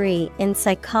her degree in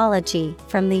psychology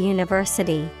from the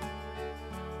university.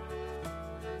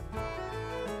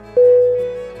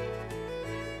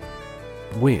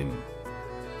 Win.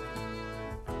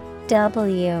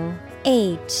 W-H-I-M.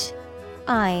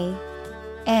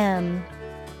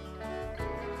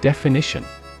 Definition.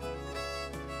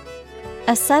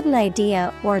 A sudden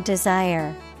idea or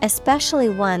desire, especially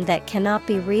one that cannot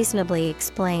be reasonably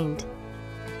explained.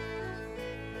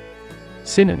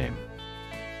 Synonym.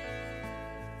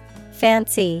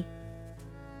 Fancy.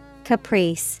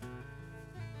 Caprice.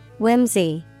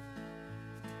 Whimsy.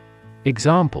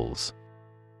 Examples.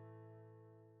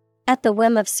 At the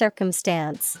whim of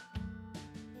circumstance.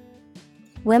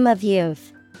 Whim of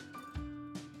youth.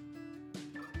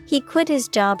 He quit his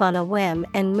job on a whim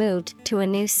and moved to a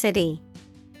new city.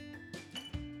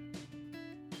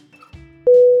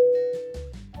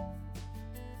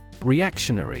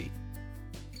 Reactionary.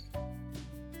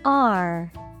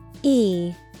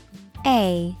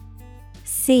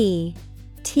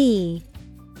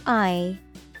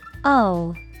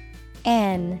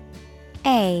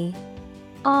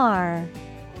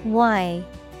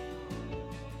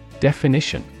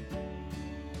 Definition.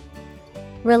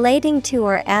 Relating to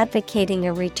or advocating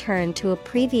a return to a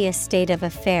previous state of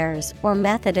affairs or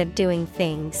method of doing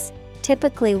things,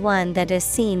 typically one that is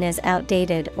seen as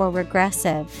outdated or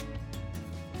regressive.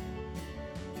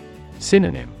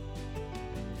 Synonym.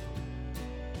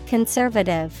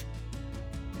 Conservative.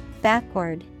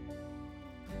 Backward.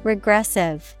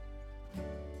 Regressive.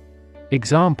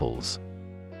 Examples.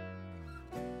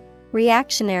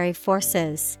 Reactionary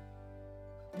forces.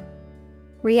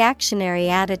 Reactionary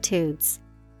attitudes.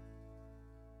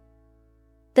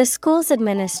 The school's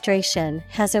administration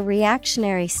has a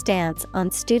reactionary stance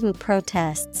on student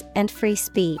protests and free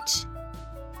speech.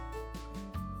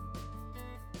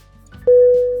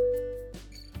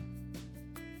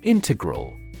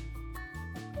 Integral.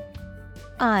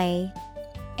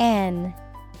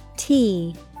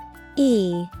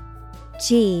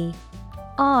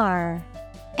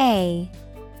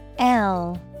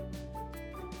 I-N-T-E-G-R-A-L.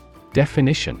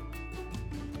 Definition.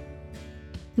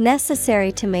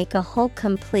 Necessary to make a whole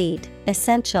complete,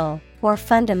 essential, or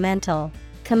fundamental,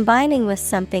 combining with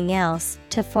something else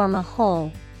to form a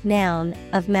whole. Noun,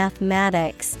 of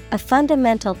mathematics, a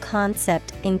fundamental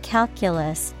concept in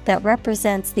calculus that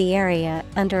represents the area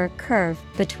under a curve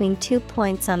between 2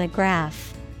 points on a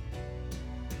graph.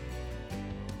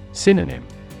 Synonym.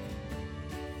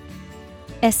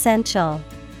 Essential.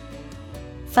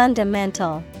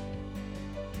 Fundamental.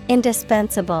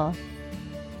 Indispensable.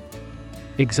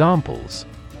 Examples.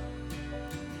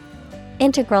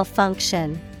 Integral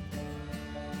function.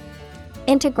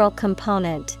 Integral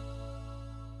component.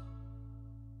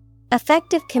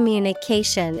 Effective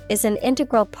communication is an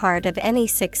integral part of any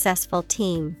successful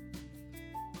team.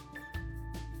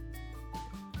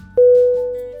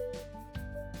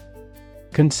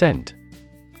 Consent.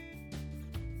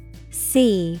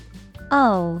 CONSENT.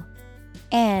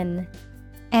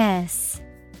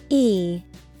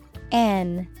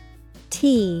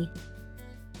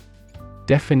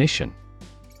 Definition.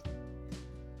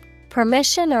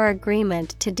 Permission or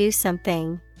agreement to do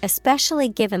something, especially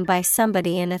given by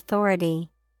somebody in authority.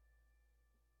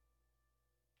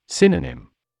 Synonym.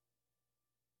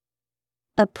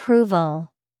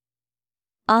 Approval,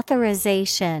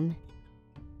 authorization,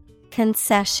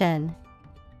 concession.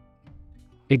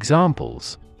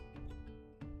 Examples.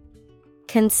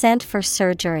 Consent for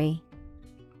surgery.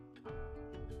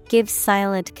 Give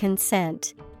silent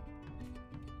consent.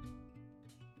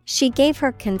 She gave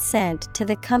her consent to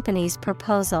the company's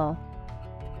proposal.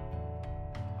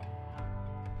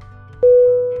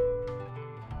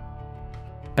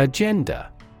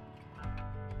 Agenda.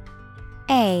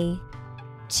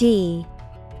 AGENDA.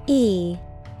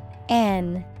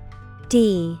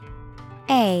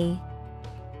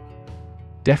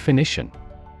 Definition.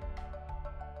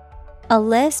 A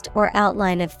list or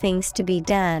outline of things to be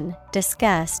done,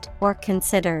 discussed, or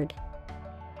considered.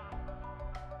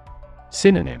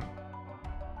 Synonym.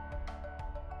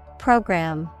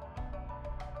 Program,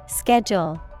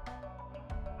 schedule,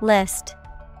 list.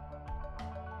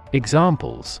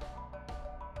 Examples.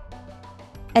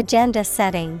 Agenda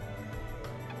setting.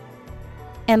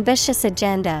 Ambitious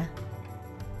agenda.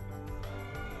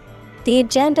 The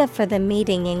agenda for the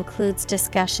meeting includes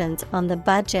discussions on the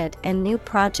budget and new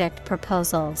project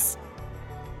proposals.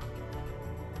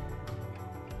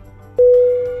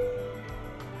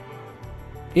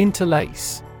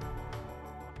 Interlace.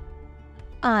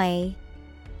 INTERLACE.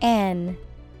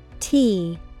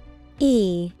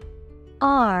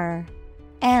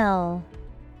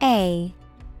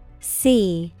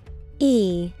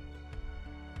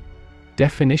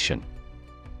 Definition.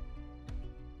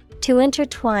 To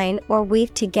intertwine or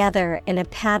weave together in a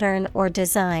pattern or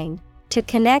design, to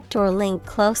connect or link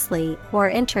closely or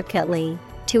intricately,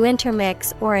 to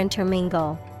intermix or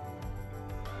intermingle.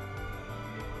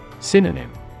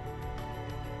 Synonym.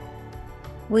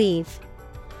 Weave,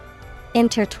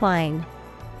 intertwine,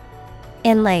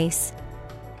 enlace.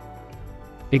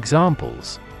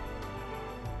 Examples.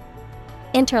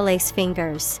 Interlace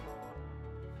fingers.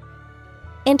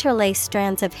 Interlace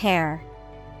strands of hair.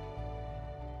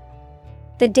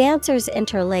 The dancers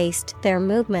interlaced their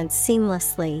movements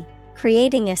seamlessly,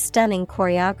 creating a stunning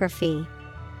choreography.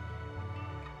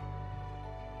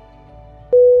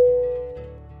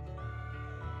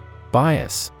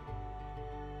 Bias.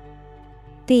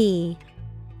 BIAS.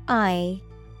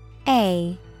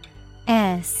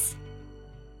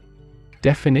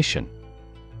 Definition.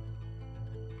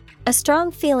 A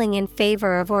strong feeling in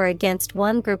favor of or against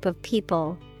one group of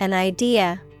people, an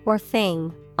idea, or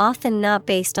thing, often not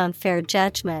based on fair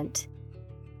judgment.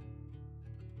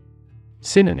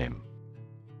 Synonym.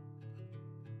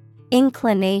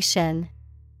 Inclination,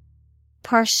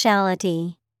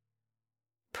 partiality,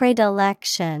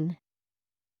 predilection.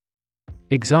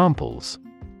 Examples.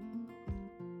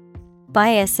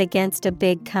 Bias against a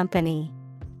big company.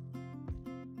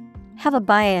 Have a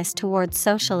bias towards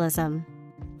socialism.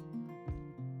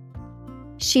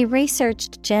 She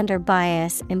researched gender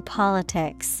bias in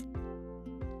politics.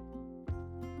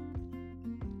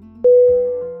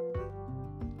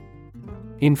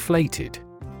 Inflated.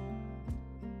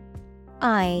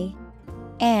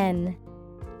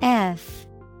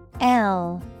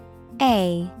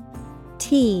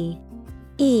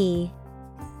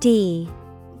 INFLATED.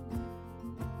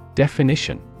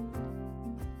 Definition.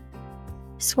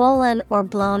 Swollen or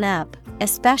blown up,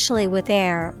 especially with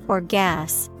air or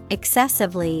gas,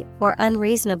 excessively or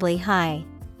unreasonably high.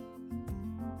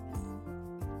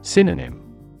 Synonym.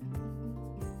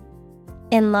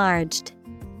 Enlarged,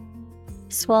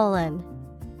 swollen,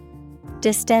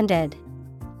 distended.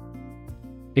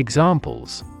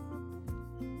 Examples.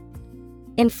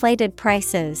 Inflated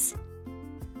prices.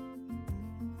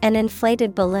 An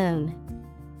inflated balloon.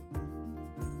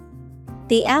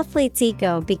 The athlete's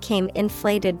ego became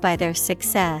inflated by their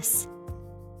success.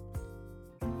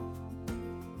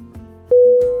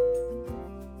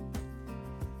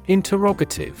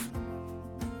 Interrogative.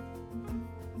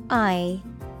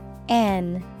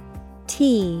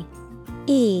 INTERROGATIVE.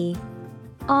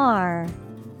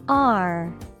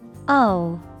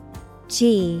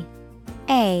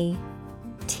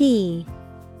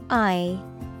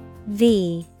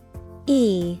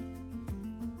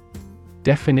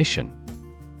 Definition.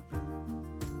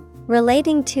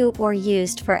 Relating to or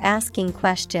used for asking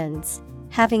questions,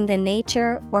 having the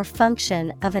nature or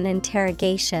function of an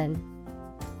interrogation.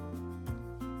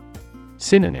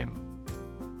 Synonym.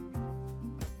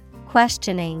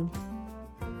 questioning,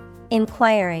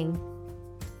 inquiring.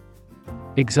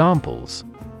 Examples: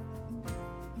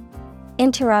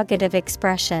 Interrogative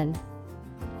expression,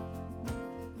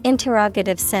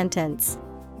 interrogative sentence.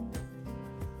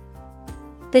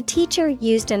 The teacher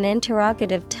used an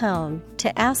interrogative tone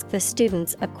to ask the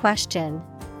students a question.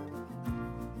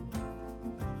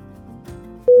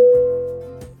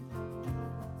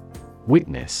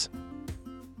 Witness.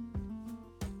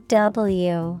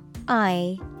 Witness.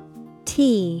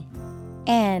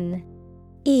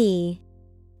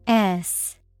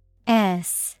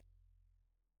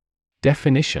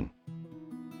 Definition: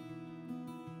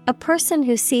 A person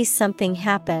who sees something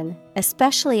happen,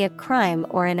 especially a crime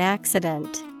or an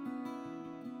accident.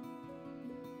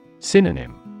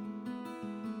 Synonym: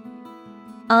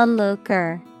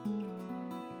 Onlooker,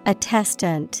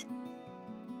 attestant,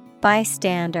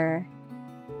 bystander.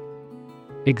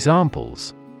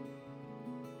 Examples: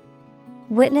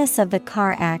 Witness of the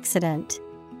car accident,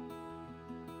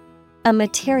 a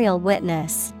material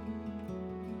witness.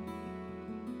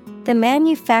 The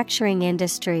manufacturing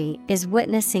industry is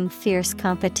witnessing fierce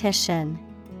competition.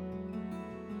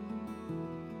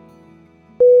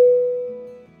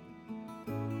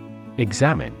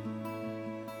 Examine.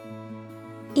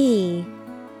 E-X-A-M-I-N-E.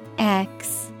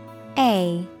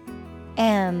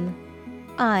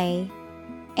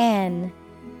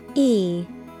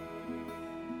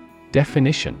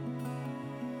 Definition: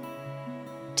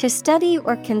 To study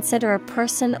or consider a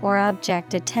person or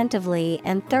object attentively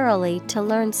and thoroughly to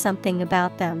learn something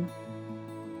about them.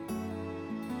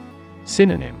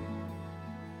 Synonym: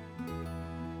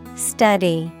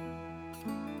 Study,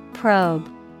 probe,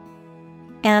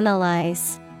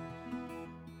 analyze.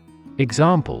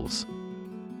 Examples: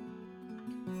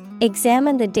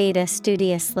 Examine the data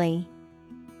studiously.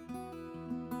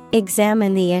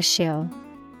 Examine the issue.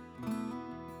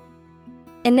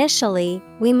 Initially,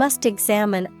 we must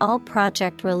examine all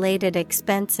project-related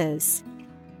expenses.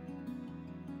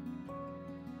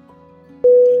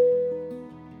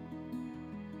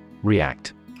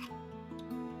 React.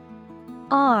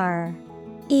 R-E-A-C-T.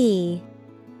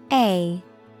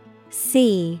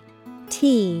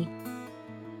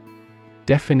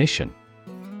 Definition: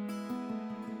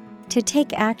 To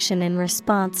take action in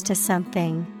response to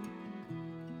something.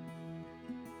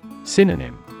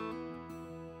 Synonym: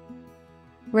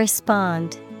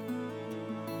 Respond,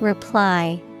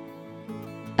 reply,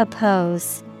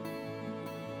 oppose.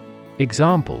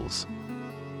 Examples: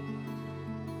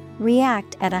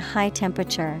 React at a high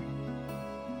temperature.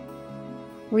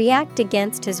 React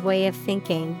against his way of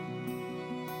thinking.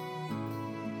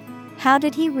 How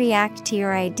did he react to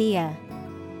your idea?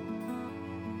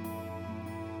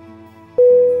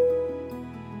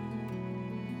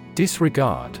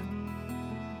 Disregard.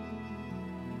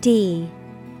 D-I-S-R-E-G-A-R-D.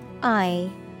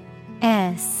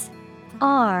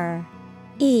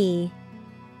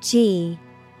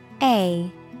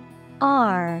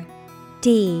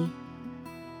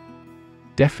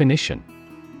 Definition: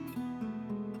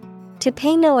 To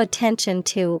pay no attention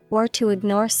to or to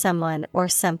ignore someone or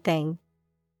something.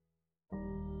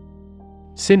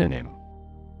 Synonym: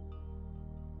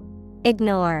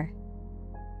 Ignore,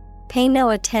 pay no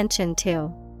attention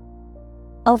to,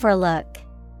 overlook.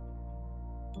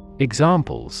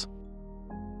 Examples: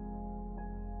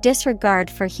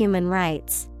 Disregard for human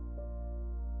rights.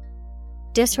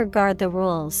 Disregard the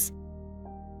rules.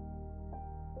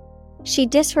 She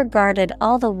disregarded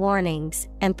all the warnings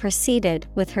and proceeded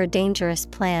with her dangerous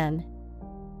plan.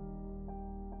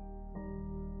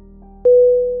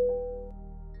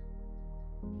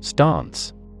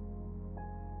 Stance.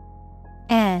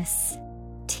 S-T-A-N-C-E.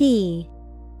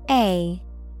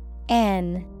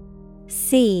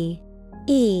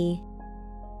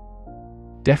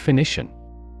 Definition: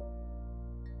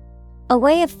 A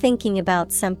way of thinking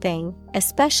about something,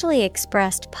 especially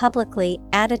expressed publicly,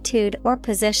 attitude or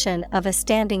position of a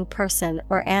standing person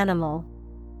or animal.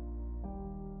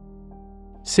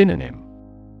 Synonym: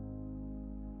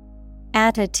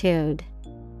 Attitude,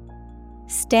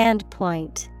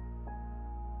 standpoint,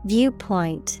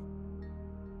 viewpoint.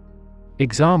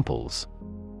 Examples: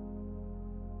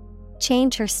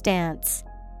 Change her stance.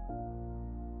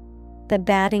 The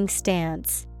batting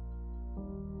stance.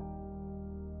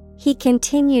 He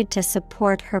continued to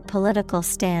support her political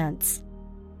stance.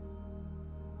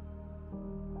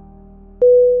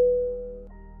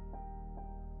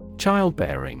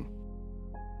 Childbearing.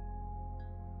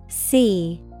 C-H-I-L-D-B-E-A-R-I-N-G.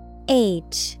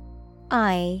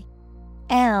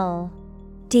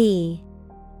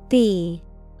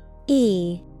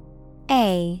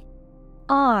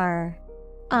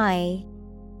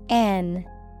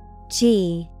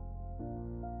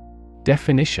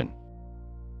 Definition: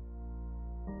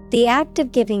 The act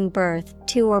of giving birth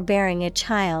to or bearing a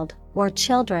child or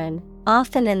children,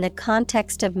 often in the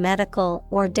context of medical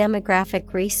or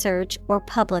demographic research or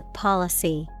public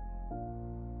policy.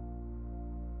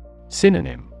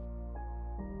 Synonym: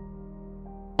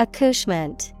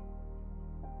 Accouchement,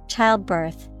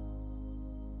 childbirth,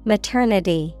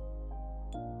 maternity.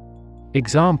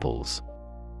 Examples: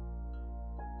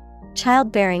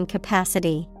 Childbearing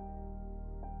capacity,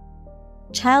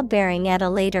 childbearing at a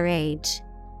later age.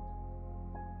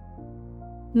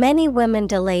 Many women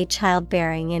delay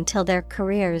childbearing until their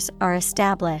careers are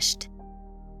established.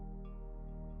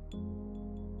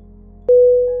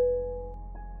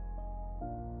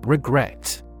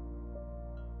 Regret.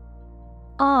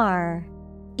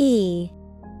 R-E-G-R-E-T.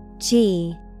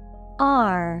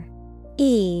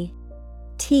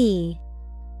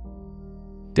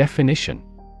 Definition: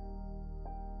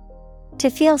 To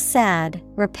feel sad,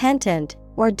 repentant,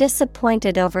 or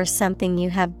disappointed over something you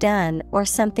have done or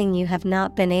something you have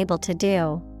not been able to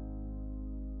do.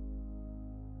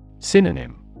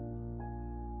 Synonym: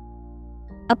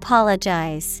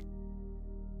 Apologize,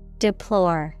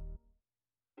 deplore,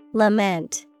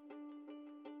 lament.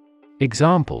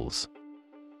 Examples: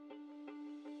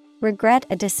 Regret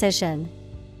a decision,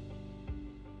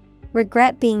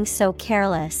 regret being so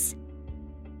careless.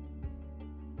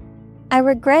 I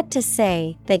regret to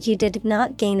say that you did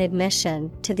not gain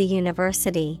admission to the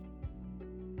university.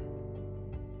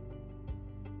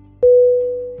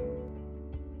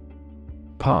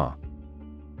 Par.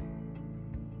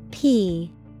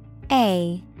 P-A-R.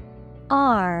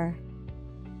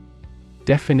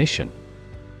 Definition: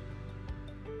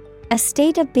 A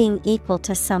state of being equal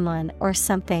to someone or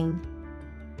something.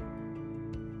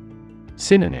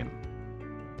 Synonym: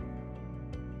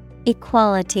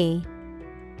 Equality,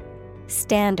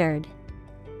 standard,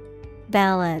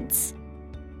 balance.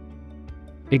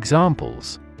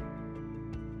 Examples: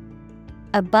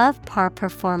 Above par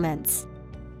performance,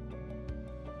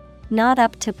 not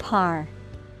up to par.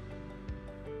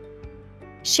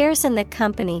 Shares in the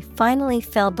company finally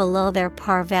fell below their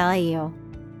par value.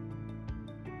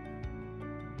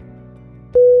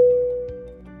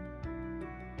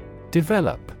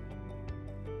 Develop.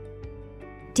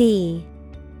 D-E-V-E-L-O-P.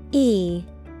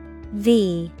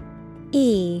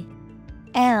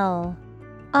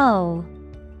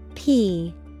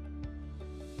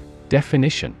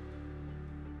 Definition: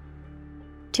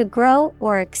 To grow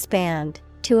or expand,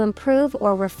 to improve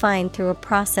or refine through a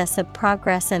process of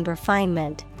progress and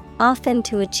refinement, often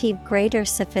to achieve greater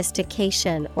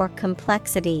sophistication or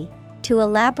complexity, to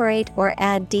elaborate or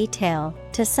add detail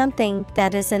to something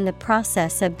that is in the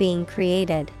process of being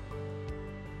created.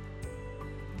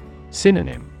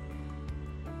 Synonym: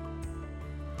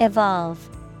 Evolve,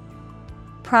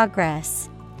 progress,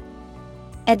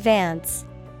 advance.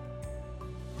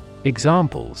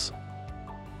 Examples: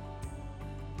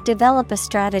 Develop a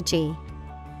strategy,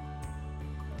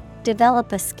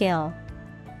 develop a skill.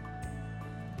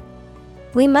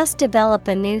 We must develop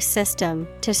a new system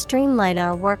to streamline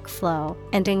our workflow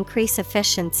and increase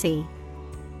efficiency.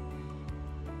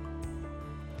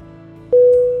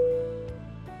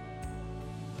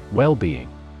 Well-being.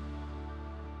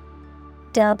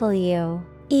 W-E-L-L-B-E-I-N-G.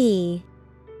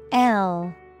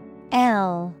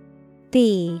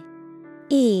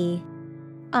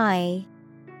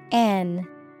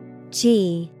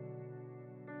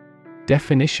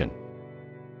 Definition: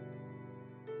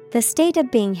 The state of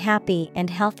being happy and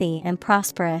healthy and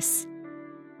prosperous.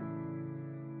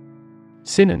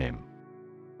 Synonym: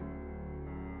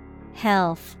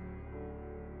 Health,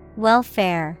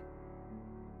 welfare,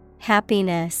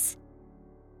 happiness.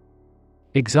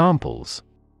 Examples: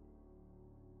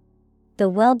 The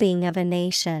well-being of a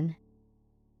nation.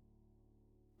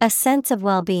 A sense of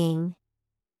well-being.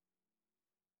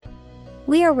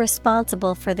 We are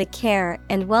responsible for the care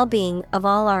and well-being of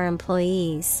all our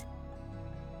employees.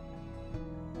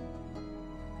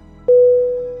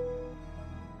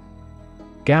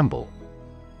 Gamble.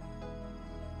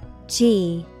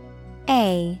 G-A-M-B-L-E.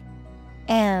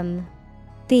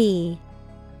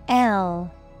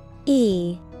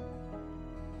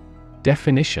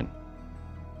 Definition: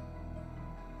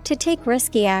 To take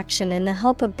risky action in the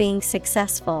hope of being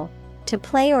successful, to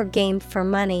play or game for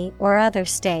money or other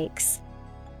stakes.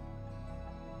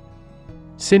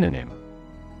 Synonym: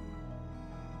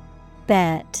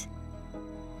 Bet,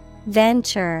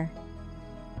 venture,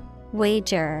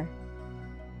 wager.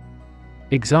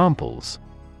 Examples: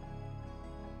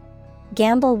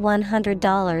 Gamble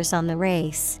 $100 on the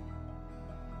race.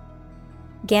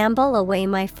 Gamble away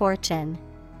my fortune.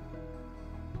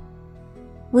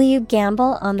 Will you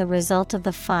gamble on the result of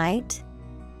the fight?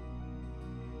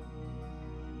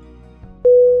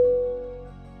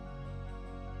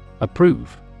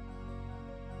 Approve.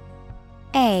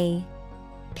 A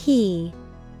P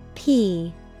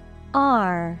P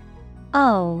R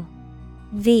O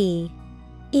V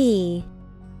E.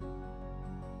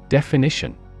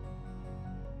 Definition.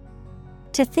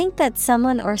 To think that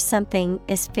someone or something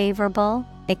is favorable,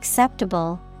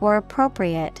 acceptable, or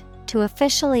appropriate, to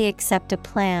officially accept a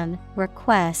plan,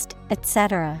 request,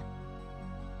 etc.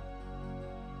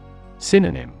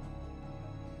 Synonym.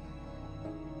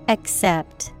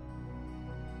 Accept,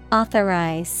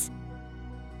 authorize,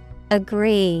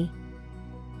 agree.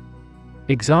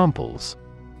 Examples.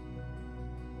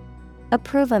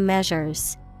 Approve of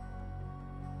measures.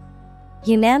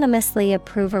 Unanimously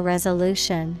approve a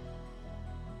resolution.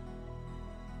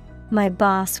 My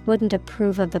boss wouldn't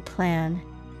approve of the plan.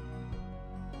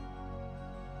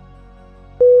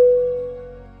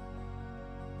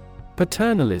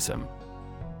 Paternalism.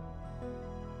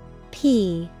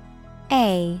 P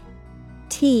A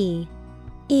T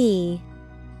E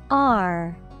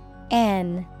R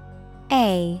N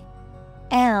A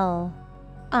L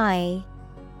I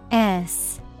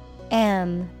S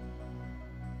M.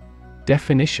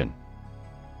 Definition.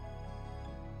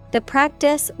 The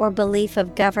practice or belief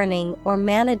of governing or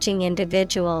managing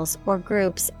individuals or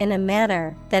groups in a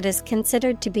manner that is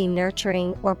considered to be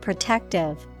nurturing or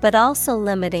protective, but also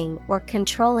limiting or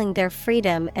controlling their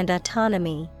freedom and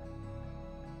autonomy.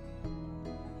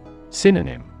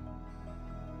 Synonym.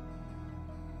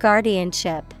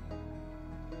 Guardianship,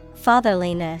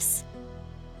 fatherliness.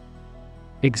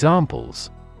 Examples.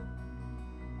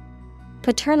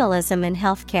 Paternalism in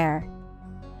healthcare.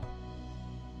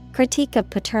 Critique of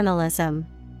paternalism.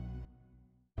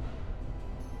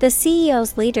 The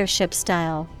CEO's leadership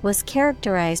style was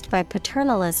characterized by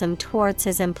paternalism towards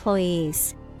his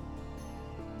employees.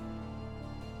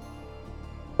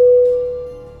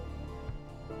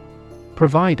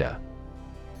 Provider.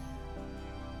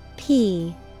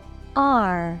 P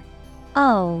R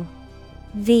O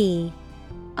V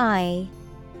I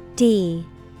D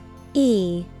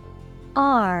E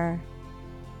R.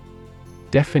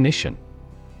 Definition.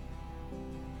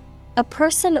 A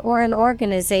person or an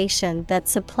organization that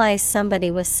supplies somebody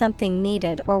with something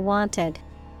needed or wanted.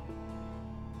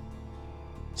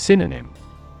 Synonym.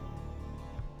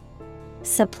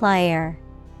 Supplier.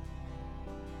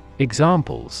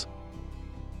 Examples.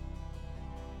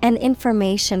 An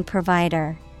information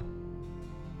provider.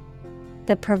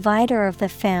 The provider of the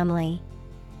family.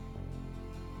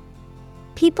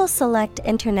 People select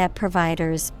internet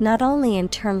providers not only in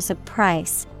terms of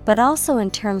price, but also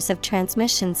in terms of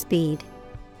transmission speed.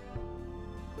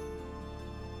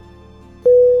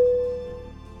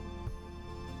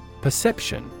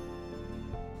 Perception.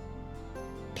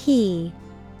 P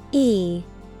E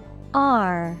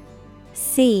R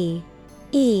C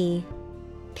E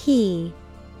P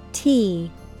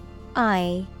T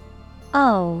I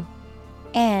O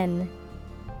N.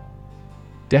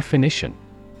 Definition.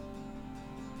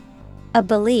 A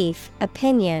belief,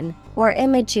 opinion, or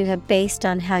image you have based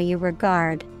on how you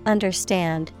regard,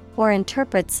 understand, or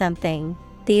interpret something,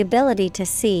 the ability to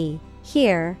see,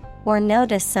 hear, or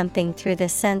notice something through the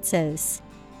senses.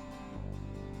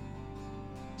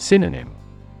 Synonym.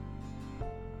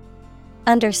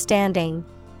 Understanding,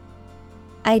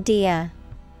 idea,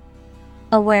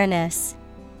 awareness.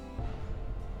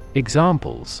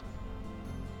 Examples.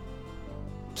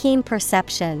 Keen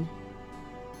perception.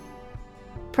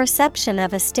 Perception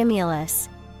of a stimulus.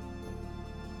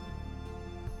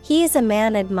 He is a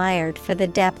man admired for the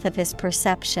depth of his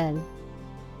perception.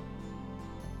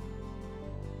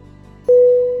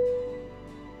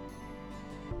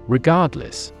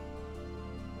 Regardless.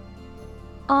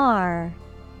 R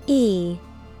E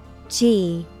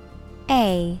G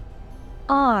A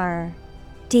R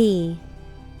D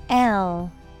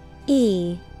L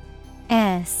E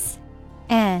S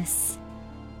S.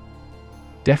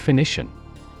 Definition.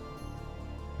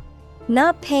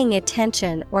 Not paying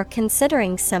attention or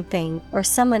considering something or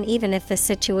someone even if the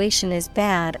situation is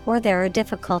bad or there are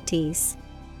difficulties.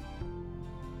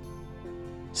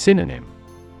 Synonym.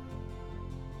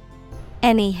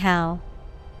 Anyhow,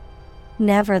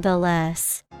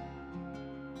 nevertheless,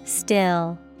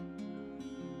 still.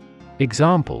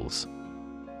 Examples.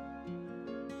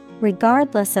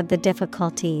 Regardless of the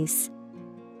difficulties.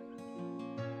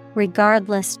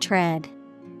 Regardless tread.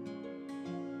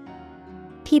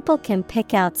 People can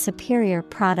pick out superior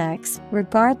products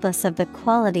regardless of the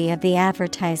quality of the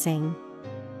advertising.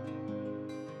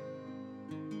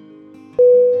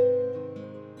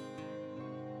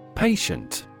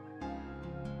 Patient.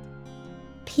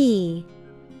 P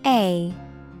A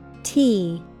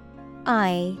T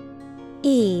I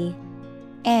E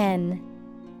N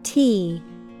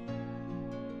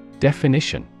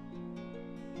Definition: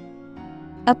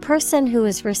 a person who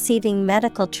is receiving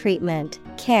medical treatment,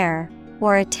 care,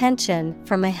 or attention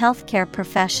from a healthcare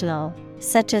professional,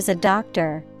 such as a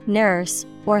doctor, nurse,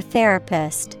 or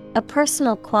therapist, a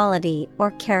personal quality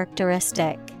or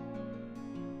characteristic.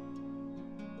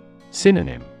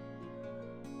 Synonym: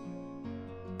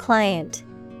 Client,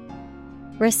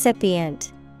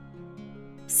 recipient,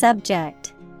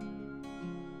 subject.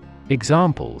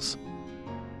 Examples: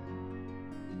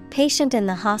 patient in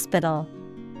the hospital,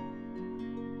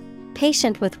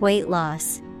 patient with weight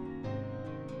loss.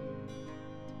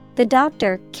 The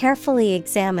doctor carefully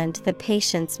examined the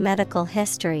patient's medical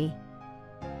history.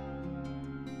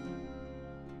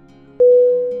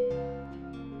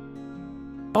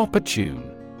 Opportune.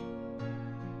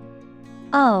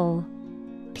 O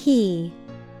P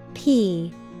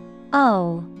P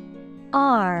O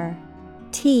R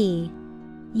T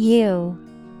U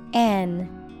N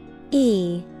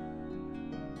E.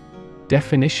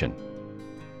 Definition: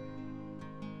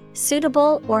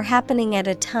 suitable or happening at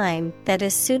a time that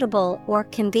is suitable or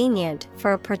convenient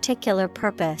for a particular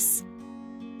purpose.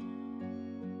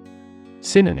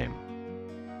 Synonym: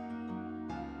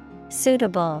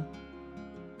 Suitable,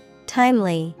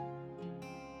 timely,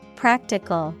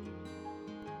 practical.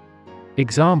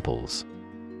 Examples: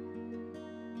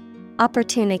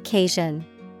 opportune occasion,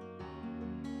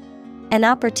 an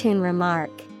opportune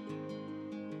remark.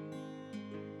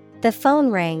 The phone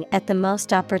rang at the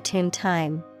most opportune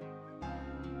time.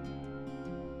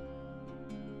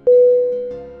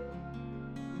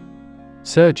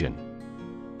 Surgeon.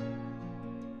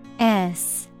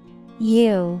 S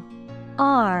U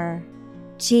R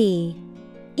G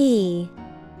E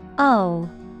O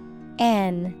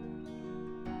N.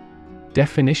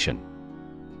 Definition: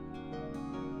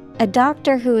 a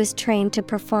doctor who is trained to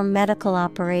perform medical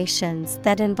operations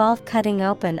that involve cutting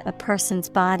open a person's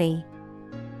body.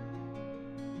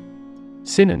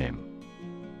 Synonym: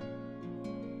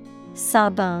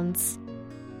 sawbones,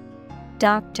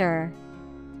 doctor.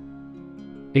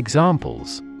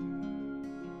 Examples: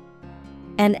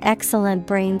 an excellent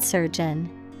brain surgeon,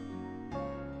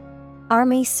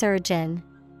 army surgeon.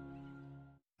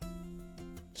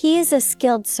 He is a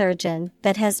skilled surgeon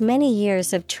that has many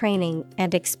years of training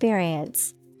and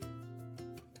experience.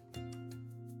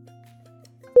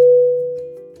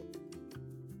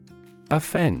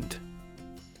 Offend.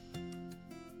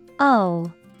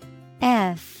 O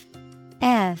F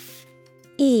F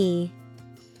E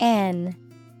N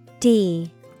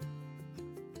D.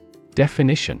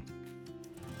 Definition: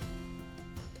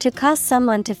 to cause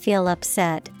someone to feel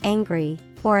upset, angry,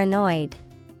 or annoyed.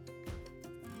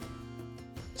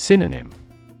 Synonym: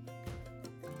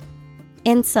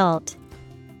 insult,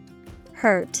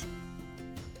 hurt,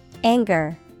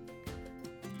 anger.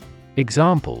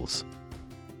 Examples: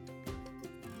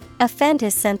 offend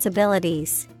his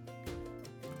sensibilities,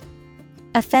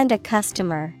 offend a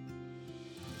customer.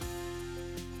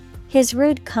 His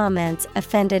rude comments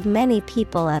offended many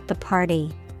people at the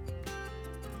party.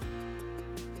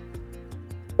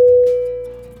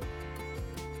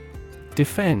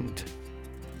 Defend.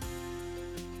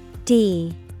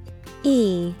 D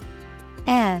E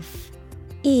F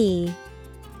E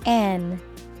N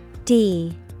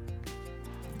D.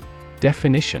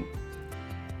 Definition: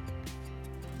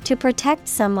 to protect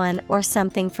someone or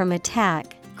something from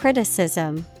attack,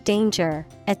 criticism, danger,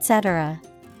 etc.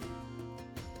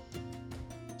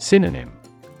 Synonym: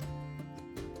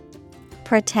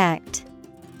 protect,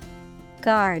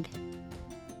 guard,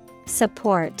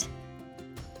 support.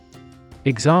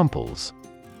 Examples: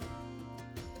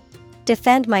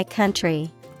 defend my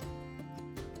country,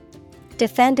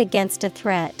 defend against a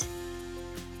threat.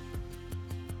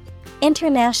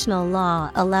 International law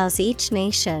allows each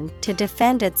nation to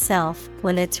defend itself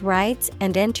when its rights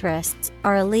and interests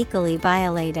are illegally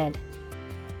violated.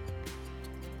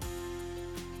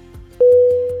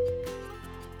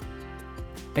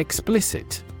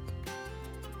 Explicit.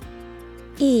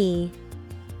 E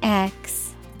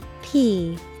X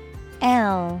P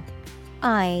L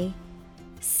I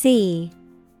C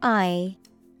I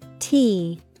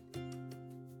T.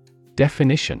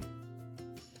 Definition: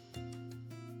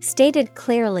 stated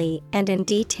clearly and in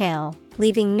detail,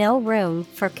 leaving no room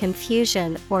for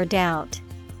confusion or doubt.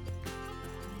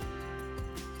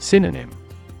 Synonym: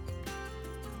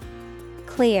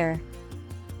 clear,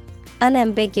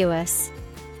 unambiguous,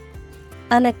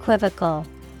 unequivocal.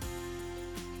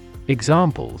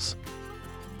 Examples: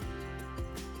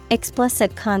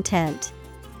 explicit content,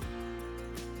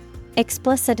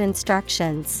 explicit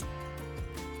instructions.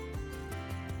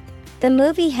 The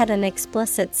movie had an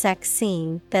explicit sex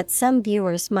scene that some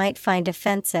viewers might find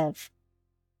offensive.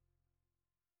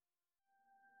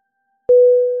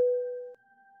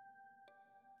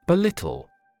 Belittle.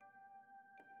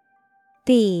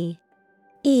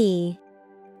 B-E-L-I-T-T-L-E.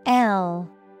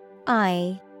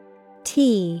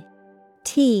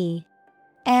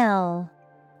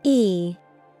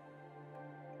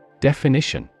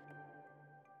 Definition.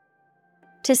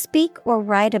 To speak or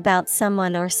write about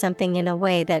someone or something in a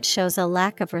way that shows a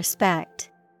lack of respect.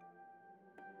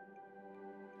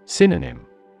 Synonym.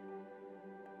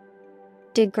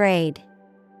 Degrade,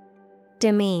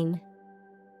 demean,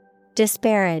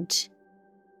 disparage.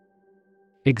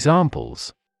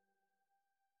 Examples.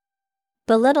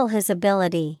 Belittle his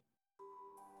ability.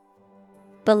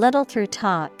 Belittle through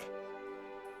talk.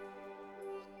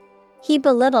 He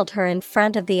belittled her in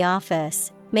front of the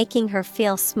office, making her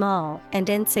feel small and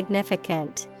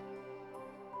insignificant.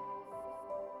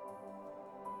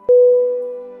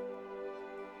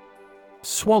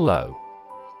 Swallow.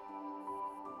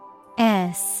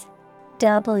 S-W-A-L-L-O-W.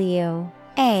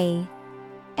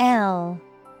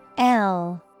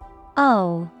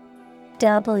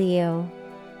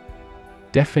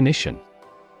 Definition.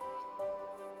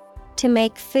 To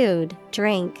make food,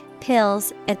 drink,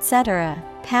 pills, etc.,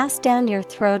 pass down your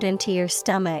throat into your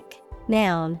stomach.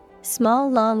 Noun, small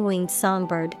long-winged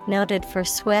songbird noted for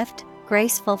swift,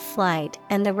 graceful flight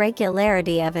and the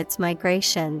regularity of its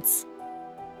migrations.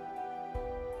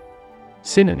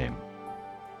 Synonym.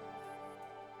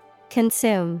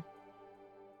 Consume,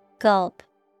 gulp,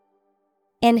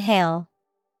 inhale.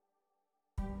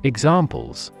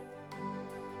 Examples.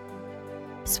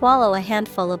 Swallow a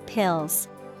handful of pills.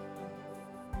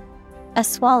 A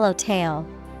swallowtail.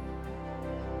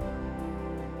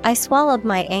 I swallowed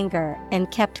my anger and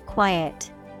kept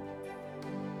quiet.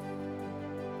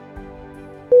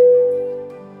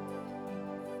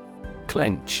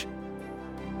 Clench.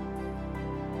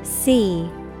 C-L-E-N-C-H.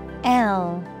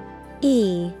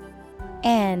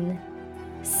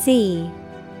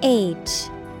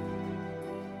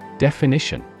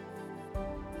 Definition.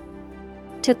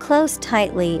 To close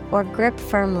tightly or grip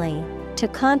firmly, to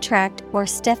contract or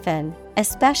stiffen,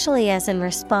 especially as in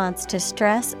response to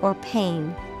stress or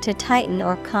pain, to tighten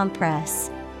or compress.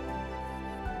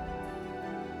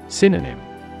 Synonym.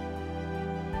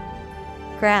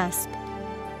 Grasp,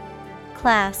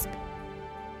 clasp,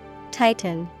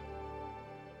 tighten.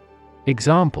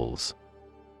 Examples.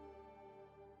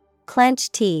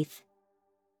 Clench teeth.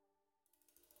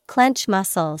 Clench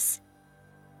muscles.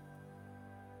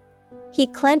 He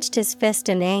clenched his fist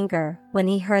in anger when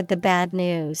he heard the bad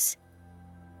news.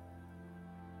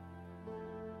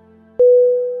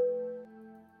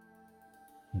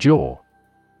 Jaw.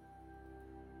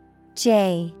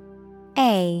 J-A-W.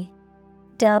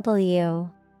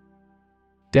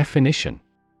 Definition.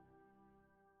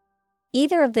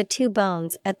 Either of the two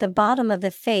bones at the bottom of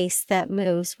the face that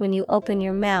moves when you open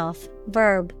your mouth.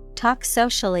 Verb, talk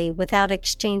socially without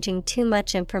exchanging too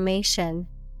much information.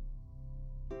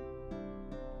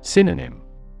 Synonym.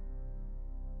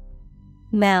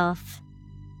 Mouth.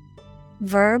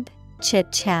 Verb,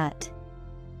 chit-chat.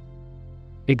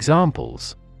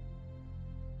 Examples.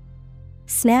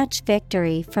 Snatch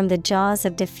victory from the jaws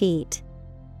of defeat.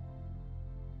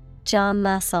 Jaw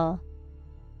muscle.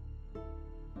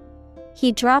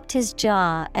 He dropped his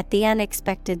jaw at the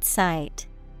unexpected sight.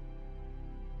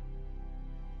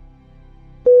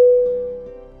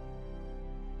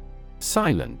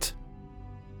 Silent.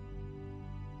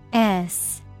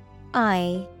 S-I-L-E-N-T.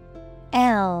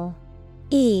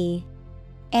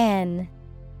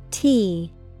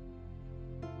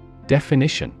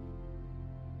 Definition.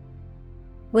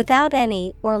 Without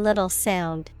any or little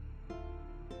sound.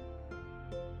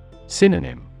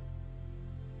 Synonym.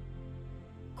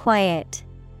 Quiet,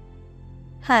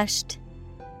 hushed,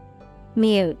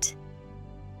 mute.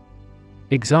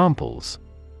 Examples.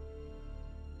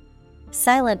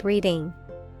 Silent reading.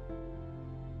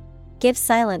 Give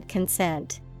silent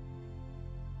consent.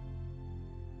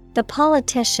 The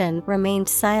politician remained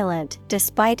silent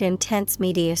despite intense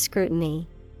media scrutiny.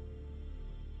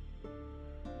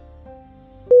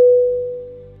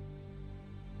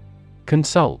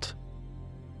 Consult.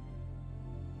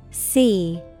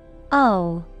 C-O-N-S-U-L-T.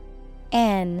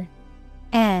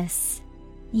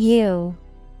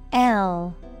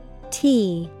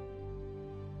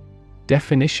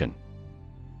 Definition.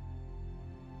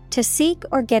 To seek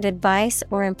or get advice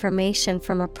or information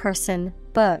from a person,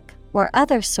 book, or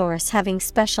other source having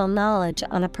special knowledge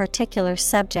on a particular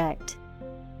subject.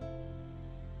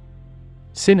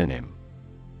 Synonym.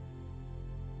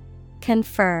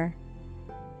 Confer,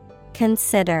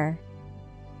 consider,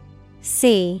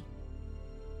 See.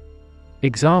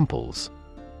 Examples: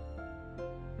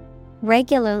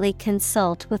 Regularly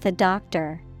consult with a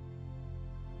doctor.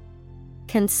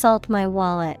 Consult my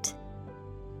wallet.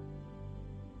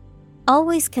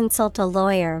 Always consult a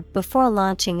lawyer before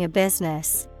launching a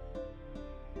business.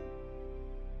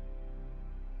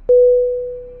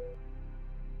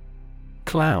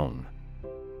 Clown.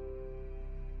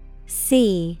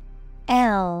 C-L-O-W-N.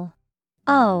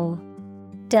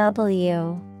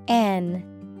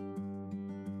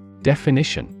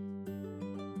 Definition: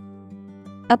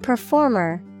 A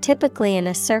performer, typically in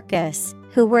a circus,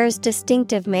 who wears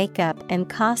distinctive makeup and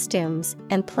costumes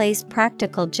and plays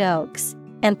practical jokes,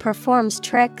 and performs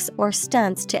tricks or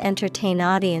stunts to entertain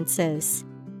audiences.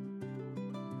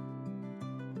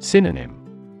 Synonym: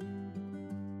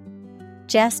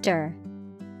 Jester,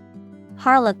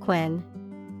 Harlequin,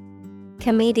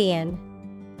 Comedian.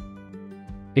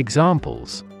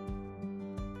 Examples: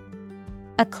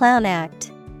 A clown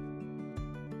act.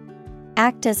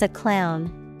 Act as a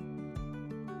clown.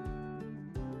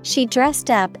 She dressed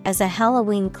up as a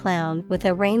Halloween clown with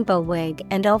a rainbow wig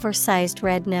and oversized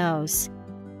red nose.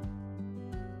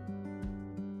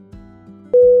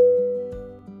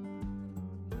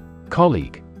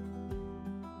 Colleague.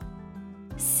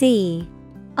 C-O-L-L-E-A-G-U-E.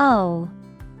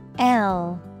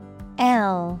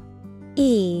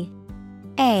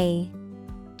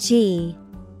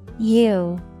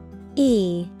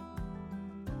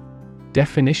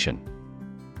 Definition: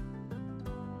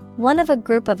 One of a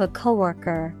group of a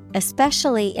coworker,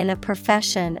 especially in a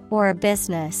profession or a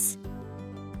business.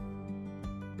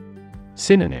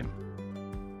 Synonym: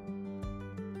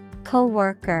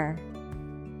 Coworker,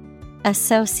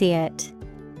 Associate,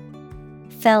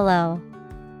 Fellow.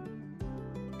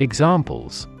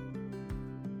 Examples: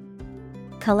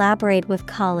 Collaborate with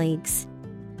colleagues.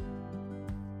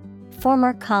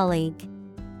 Former colleague.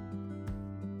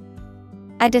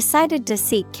 I decided to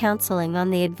seek counseling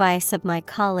on the advice of my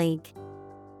colleague.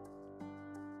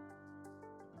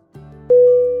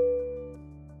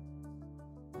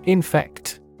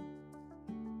 Infect.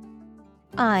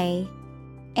 I-N-F-E-C-T.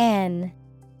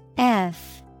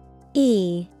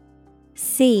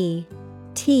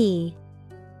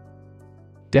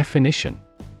 Definition: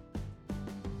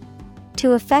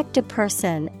 To affect a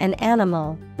person, an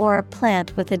animal, or a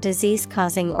plant with a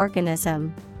disease-causing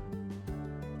organism.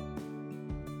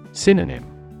 Synonym: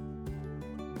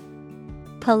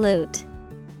 Pollute,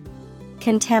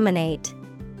 Contaminate,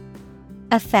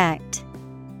 Affect.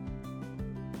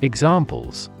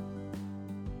 Examples: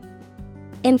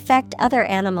 Infect other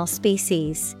animal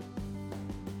species.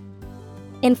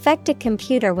 Infect a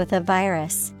computer with a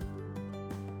virus.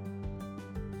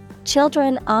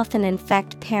 Children often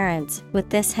infect parents with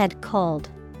this head cold.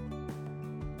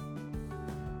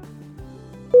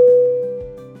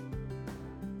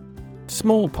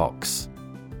 Smallpox.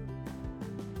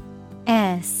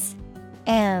 S-M-A-L-L-P-O-X.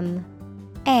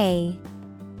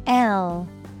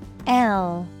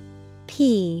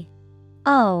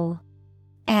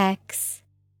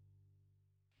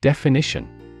 Definition: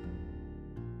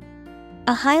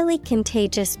 A highly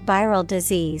contagious viral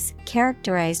disease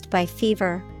characterized by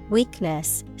fever,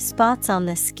 weakness, spots on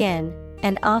the skin,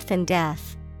 and often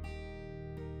death.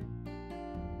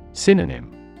 Synonym: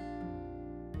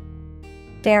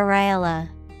 Variola.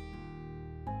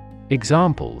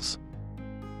 Examples: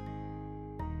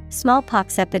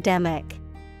 Smallpox epidemic.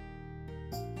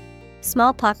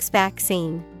 Smallpox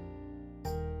vaccine.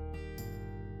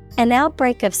 An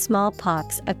outbreak of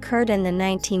smallpox occurred in the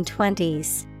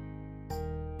 1920s.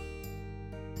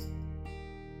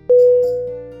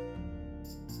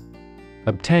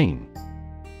 Obtain.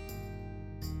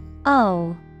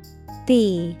 O-B-T-A-I-N.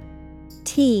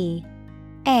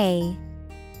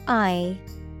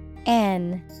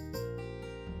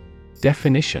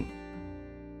 Definition: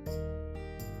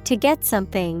 To get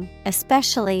something,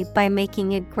 especially by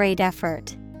making a great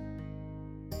effort.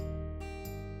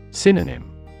 Synonym: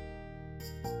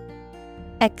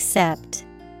 Accept,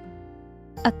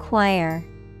 Acquire,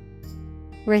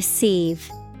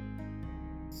 Receive.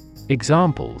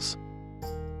 Examples: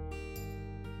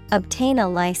 Obtain a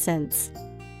license.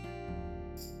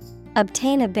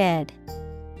 Obtain a bid.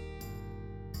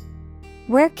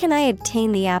 Where can I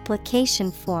obtain the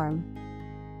application form?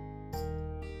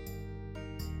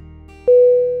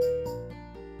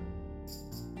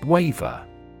 Waiver.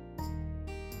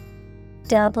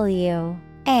 W-A-V-E-R.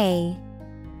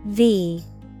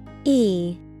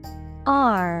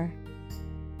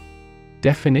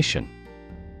 Definition: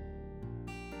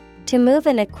 To move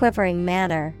in a quivering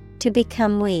manner, to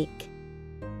become weak.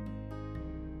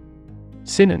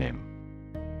 Synonym: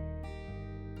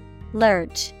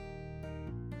 Lurch,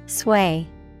 sway,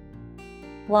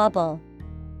 wobble.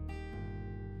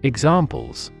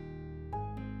 Examples: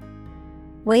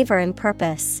 Waver in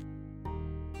purpose.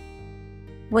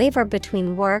 Waver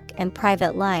between work and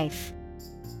private life.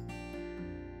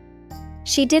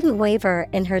 She didn't waver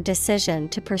in her decision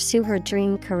to pursue her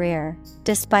dream career,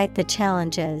 despite the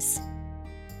challenges.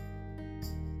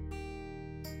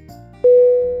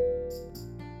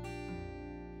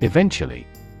 Eventually.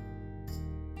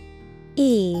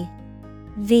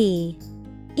 Eventually.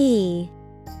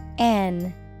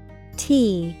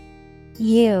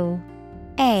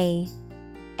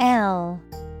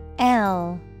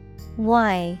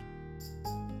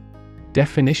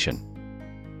 Definition: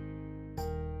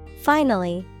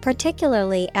 Finally,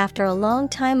 particularly after a long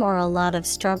time or a lot of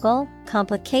struggle,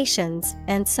 complications,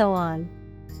 and so on.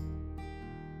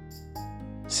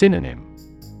 Synonym: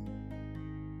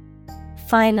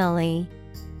 Finally,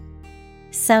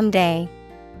 someday,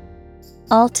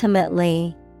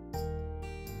 ultimately.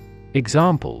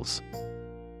 Examples: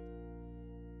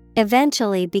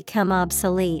 Eventually become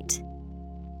obsolete.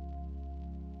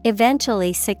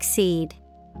 Eventually succeed.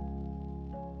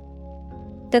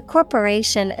 The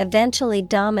corporation eventually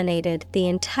dominated the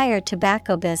entire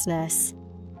tobacco business.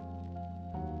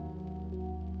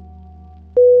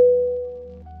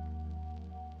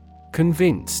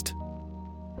 Convinced.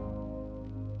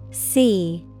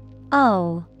 CONVINCED.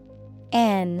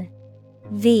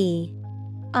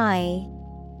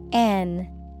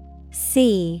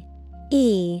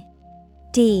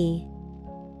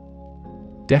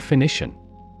 Definition: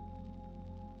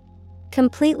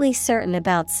 Completely certain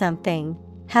about something,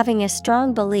 having a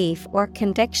strong belief or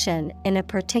conviction in a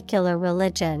particular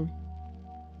religion.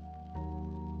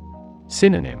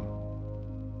 Synonym: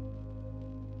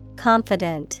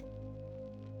 Confident,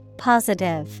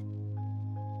 positive,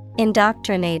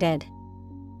 indoctrinated.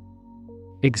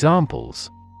 Examples: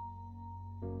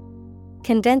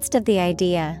 Convinced of the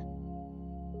idea.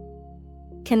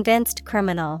 Convinced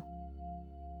criminal.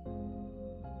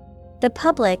 The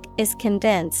public is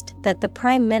convinced that the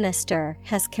Prime Minister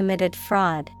has committed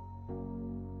fraud.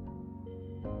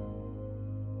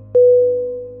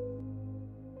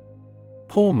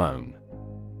 Hormone.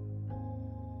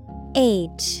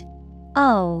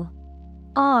 HORMONE.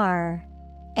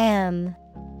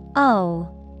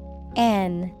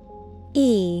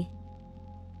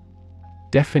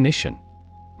 Definition: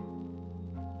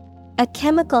 A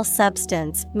chemical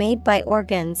substance made by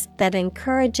organs that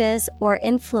encourages or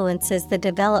influences the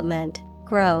development,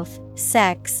 growth,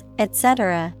 sex,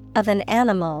 etc., of an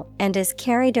animal and is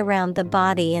carried around the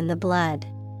body in the blood.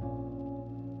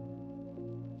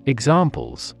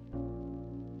 Examples: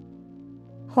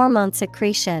 Hormone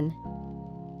secretion.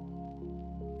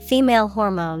 Female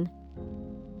hormone.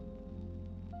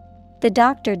 The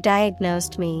doctor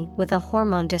diagnosed me with a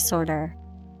hormone disorder.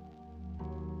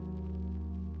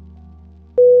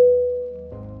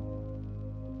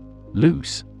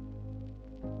 Loose.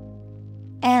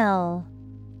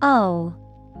 LOOSE.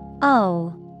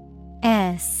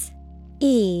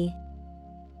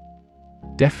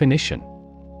 Definition: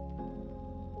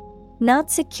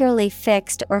 Not securely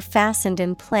fixed or fastened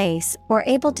in place or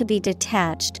able to be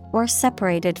detached or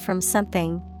separated from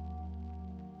something.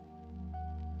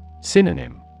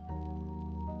 Synonym: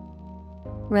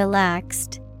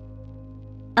 Relaxed,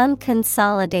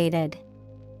 unconsolidated,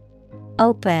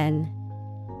 open.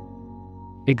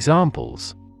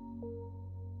 Examples: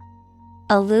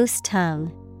 A loose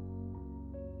tongue.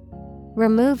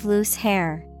 Remove loose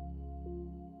hair.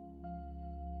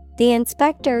 The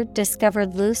inspector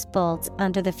discovered loose bolts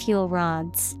under the fuel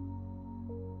rods.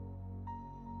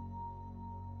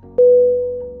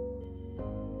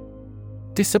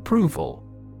 Disapproval.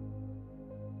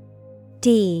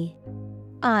 Disapproval.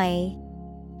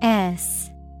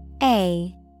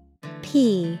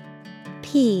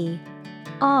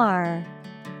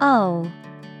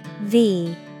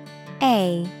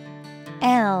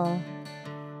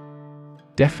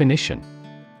 Definition: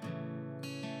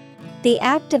 The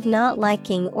act of not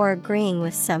liking or agreeing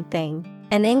with something,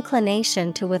 an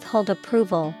inclination to withhold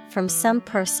approval from some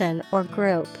person or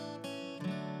group.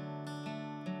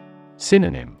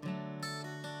 Synonym: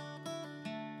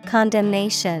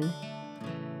 Condemnation,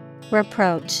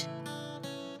 reproach,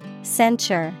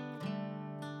 censure.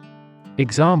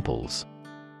 Examples: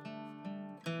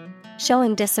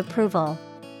 Showing disapproval.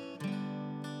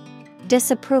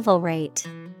 Disapproval rate.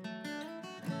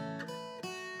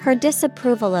 Her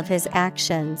disapproval of his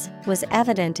actions was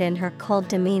evident in her cold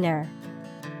demeanor.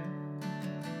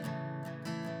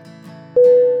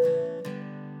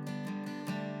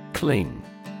 Cling.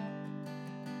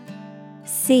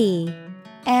 CLING.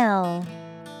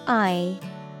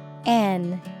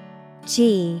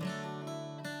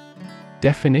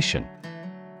 Definition: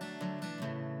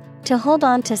 to hold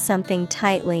on to something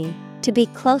tightly, to be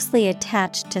closely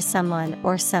attached to someone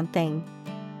or something.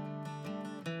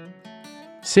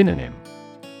 Synonym: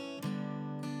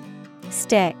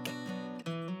 Stick,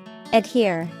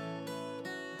 adhere,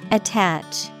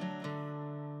 attach.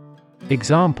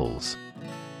 Examples: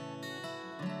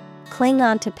 cling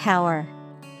on to power,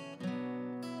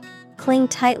 cling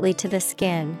tightly to the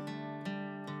skin.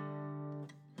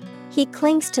 He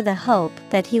clings to the hope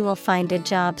that he will find a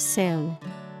job soon.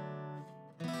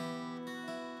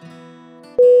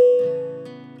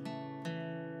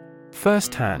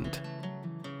 First-hand.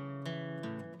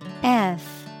 First-hand.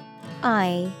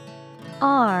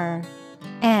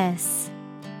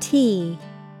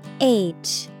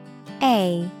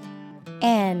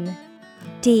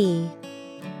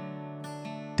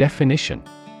 Definition: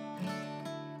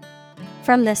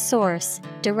 from the source,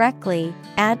 directly,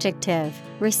 adjective,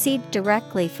 received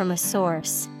directly from a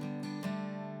source.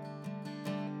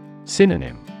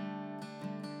 Synonym: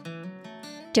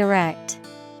 direct.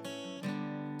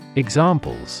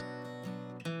 Examples: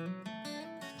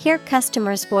 hear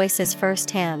customers' voices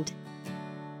firsthand,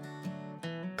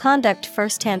 conduct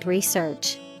firsthand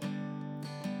research.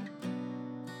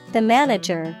 The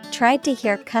manager tried to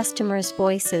hear customers'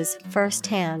 voices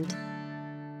firsthand.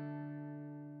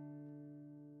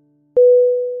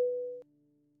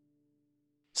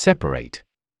 Separate.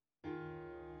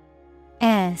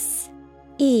 S-E-P-A-R-A-T-E.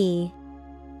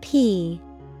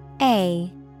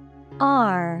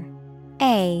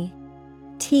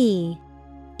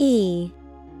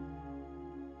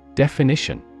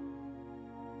 Definition: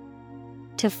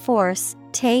 to force,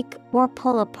 take, or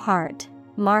pull apart,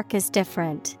 mark as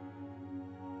different.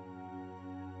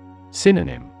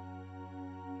 Synonym: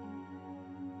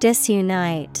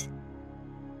 disunite,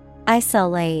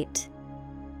 isolate,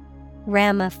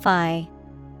 ramify.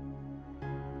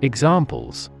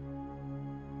 Examples: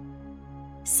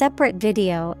 separate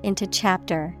video into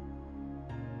chapter,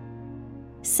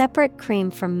 separate cream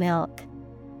from milk.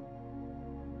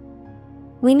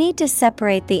 We need to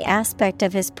separate the aspect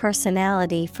of his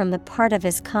personality from the part of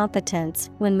his competence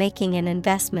when making an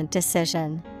investment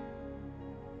decision.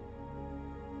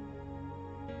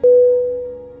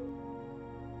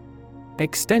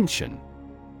 Extension.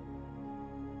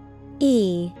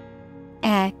 E-X-T-E-N-S-I-O-N.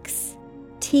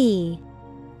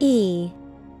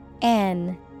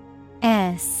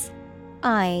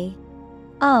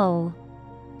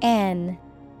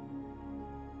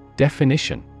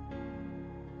 Definition: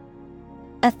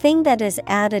 a thing that is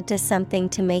added to something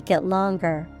to make it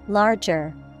longer,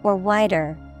 larger, or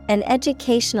wider. An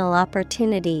educational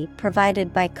opportunity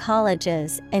provided by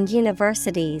colleges and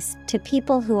universities to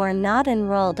people who are not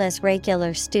enrolled as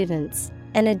regular students.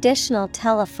 An additional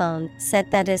telephone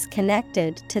set that is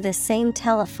connected to the same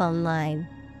telephone line.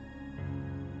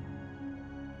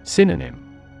 Synonym: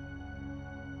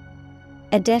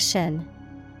 addition,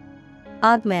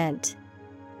 augment,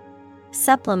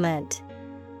 supplement.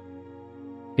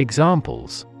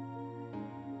 Examples: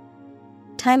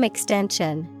 time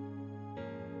extension,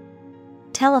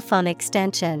 telephone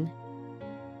extension.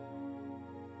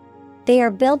 They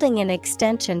are building an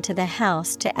extension to the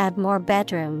house to add more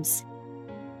bedrooms.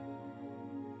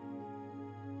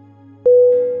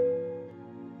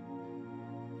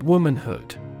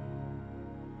 Womanhood.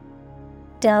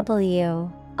 W-O-M-A-N-H-O-O-D.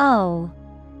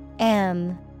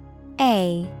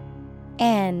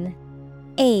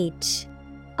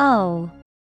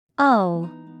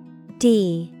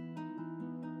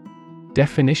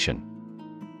 Definition: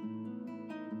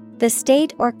 the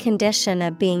state or condition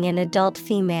of being an adult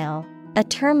female, a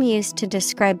term used to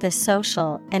describe the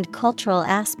social and cultural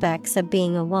aspects of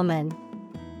being a woman.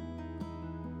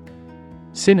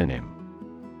 Synonym: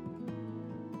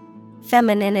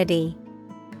 femininity,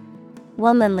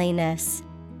 womanliness,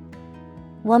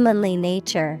 womanly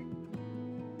nature.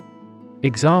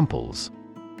 Examples: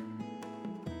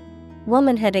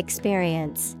 womanhood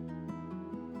experience,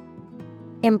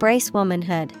 embrace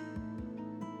womanhood.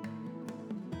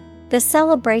 The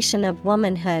celebration of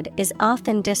womanhood is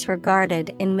often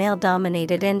disregarded in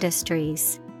male-dominated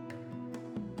industries.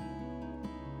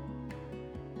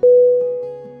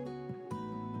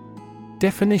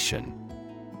 Definition: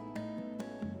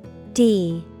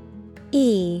 D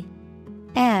E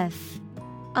F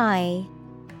I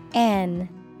N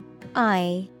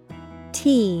I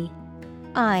T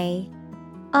I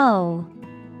O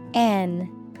N.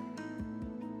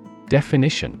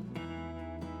 Definition: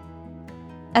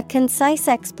 a concise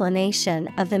explanation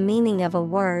of the meaning of a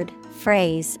word,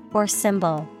 phrase, or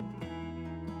symbol.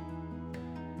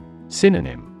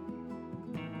 Synonym: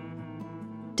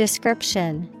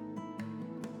 Description,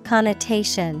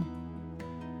 connotation,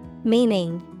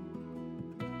 meaning.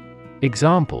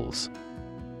 Examples: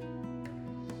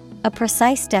 A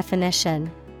precise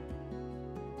definition.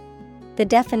 The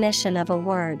definition of a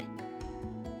word.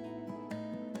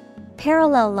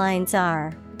 Parallel lines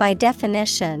are, by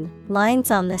definition, lines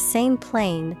on the same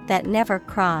plane that never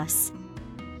cross.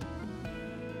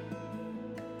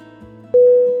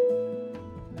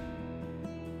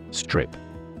 Strip.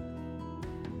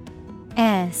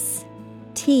 S-T-R-I-P.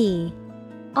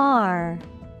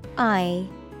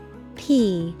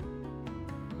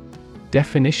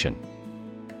 Definition: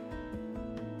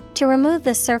 To remove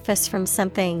the surface from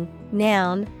something.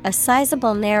 Noun, a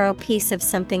sizable narrow piece of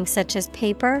something such as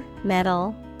paper,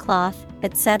 metal, cloth,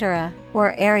 etc.,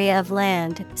 or area of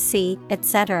land, sea,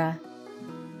 etc.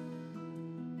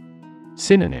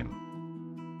 Synonym: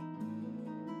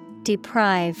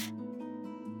 Deprive,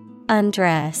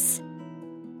 undress.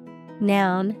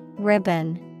 Noun,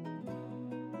 ribbon.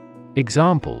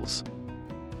 Examples: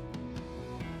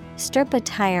 Strip a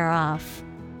tire off.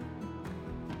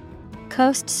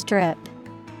 Coast strip.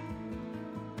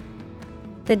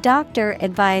 The doctor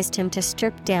advised him to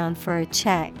strip down for a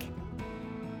check.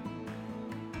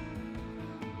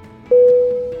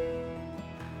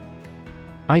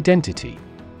 Identity.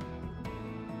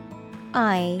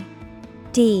 I-D-E-N-T-I-T-Y.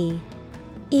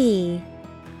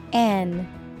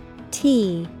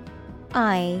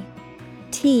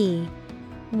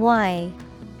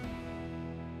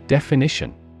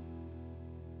 Definition: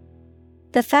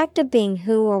 The fact of being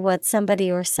who or what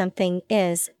somebody or something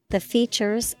is, the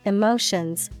features,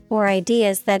 emotions, or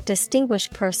ideas that distinguish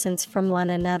persons from one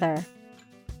another.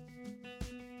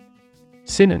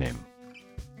 Synonym: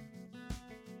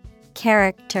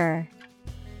 Character,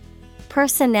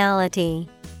 personality,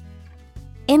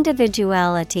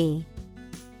 individuality.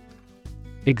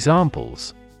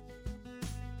 Examples: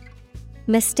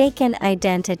 Mistaken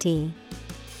identity.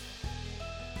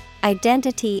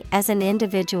 Identity as an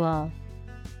individual.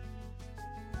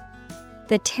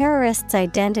 The terrorist's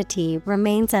identity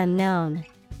remains unknown.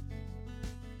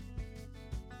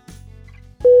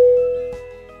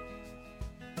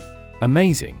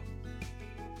 Amazing.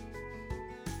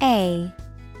 A-M-A-Z-I-N-G.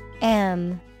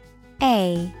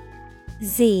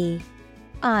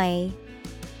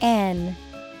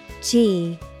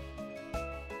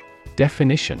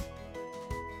 Definition: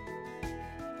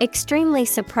 Extremely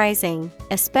surprising,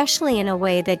 especially in a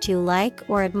way that you like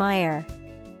or admire.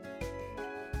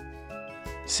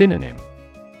 Synonym: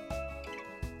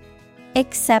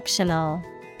 Exceptional,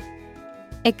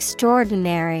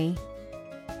 extraordinary,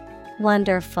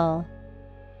 wonderful.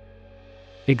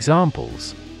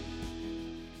 Examples: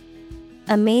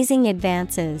 Amazing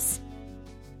advances.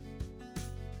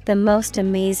 The most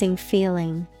amazing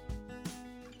feeling.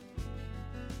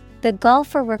 The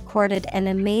golfer recorded an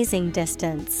amazing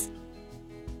distance.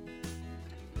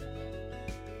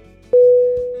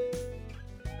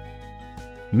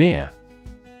 Mere.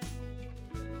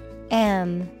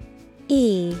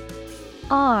 M-E-R-E.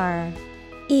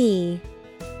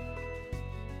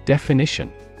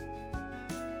 Definition: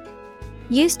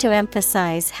 Used to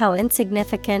emphasize how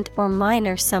insignificant or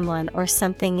minor someone or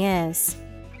something is.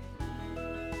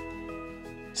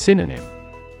 Synonym: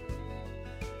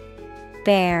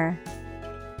 Bare,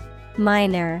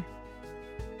 minor,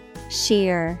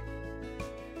 sheer.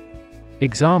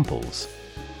 Examples: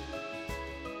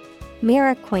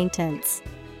 Mere acquaintance.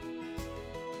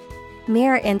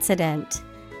 Mere incident.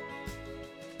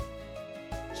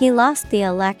 He lost the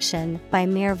election by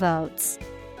mere votes.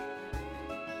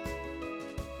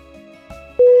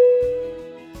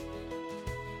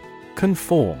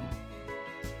 Conform.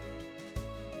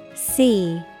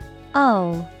 C-O-N-F-O-R-M.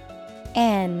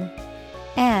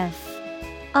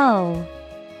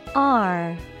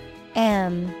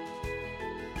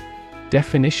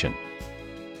 Definition: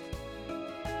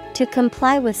 To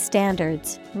comply with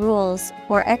standards, rules,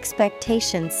 or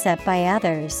expectations set by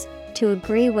others, to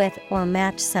agree with or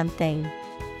match something.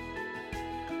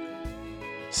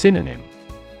 Synonym: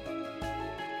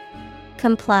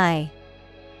 Comply,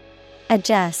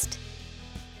 adjust,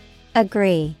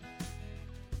 agree.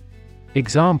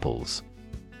 Examples: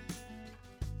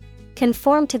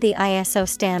 Conform to the ISO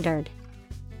standard.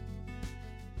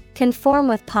 Conform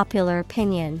with popular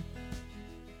opinion.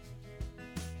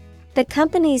 The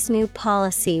company's new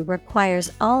policy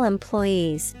requires all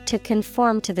employees to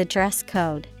conform to the dress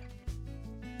code.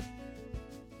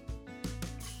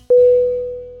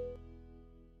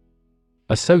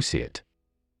 Associate.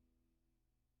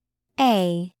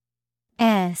 A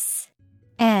S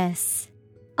S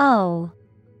O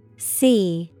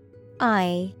C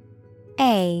I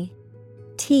A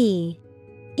T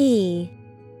E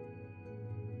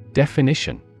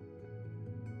Definition: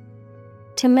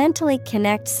 to mentally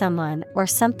connect someone or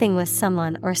something with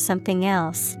someone or something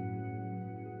else.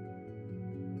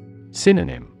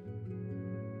 Synonym: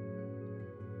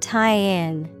 Tie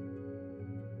in,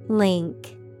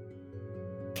 link,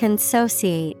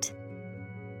 consociate.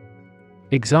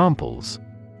 Examples: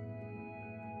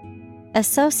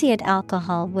 Associate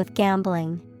alcohol with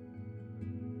gambling.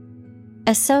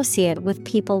 Associate with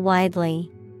people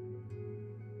widely.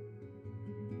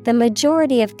 The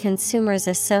majority of consumers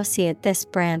associate this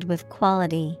brand with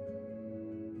quality.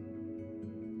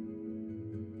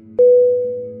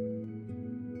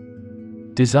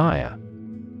 Desire.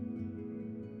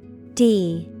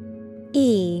 D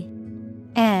E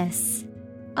S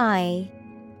I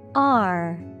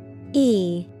R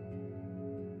E.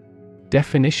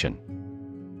 Definition: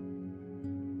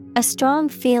 a strong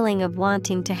feeling of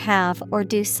wanting to have or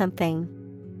do something.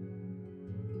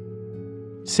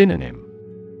 Synonym: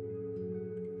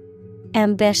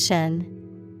 Ambition,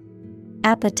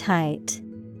 appetite,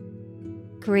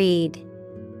 greed.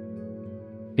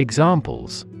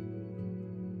 Examples: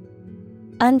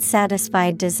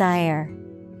 unsatisfied desire,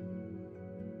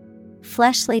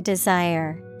 fleshly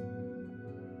desire.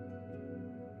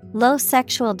 Low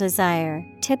sexual desire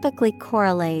typically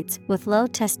correlates with low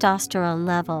testosterone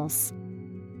levels.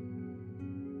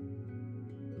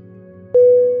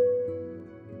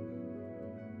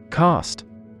 Cast.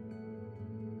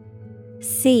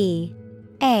 C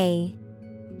A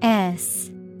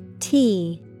S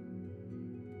T.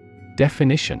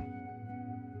 Definition: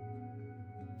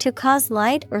 to cause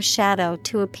light or shadow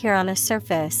to appear on a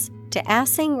surface, to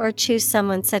assign or choose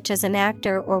someone such as an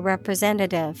actor or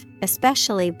representative,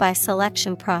 especially by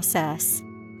selection process.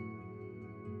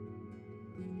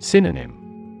 Synonym: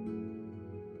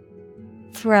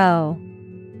 Throw,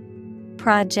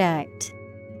 project,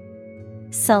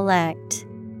 select.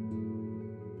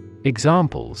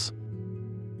 Examples: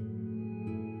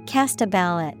 cast a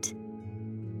ballot,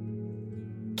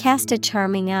 cast a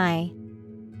charming eye.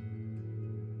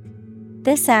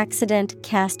 This accident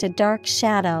cast a dark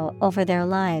shadow over their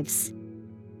lives.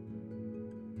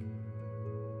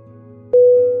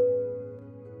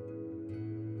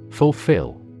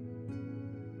 Fulfill.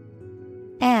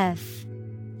 F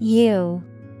U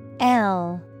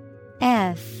L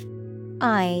F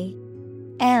I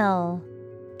L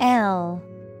L.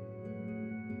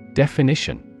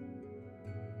 Definition: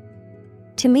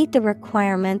 to meet the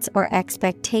requirements or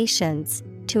expectations,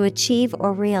 to achieve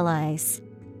or realize.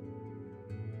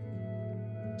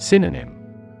 Synonym: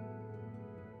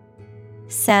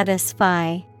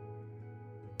 satisfy,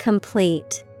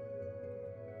 complete,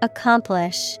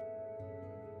 accomplish.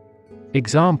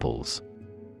 Examples: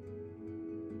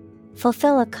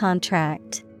 fulfill a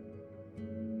contract,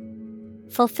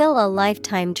 fulfill a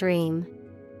lifetime dream.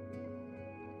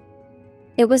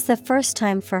 It was the first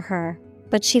time for her,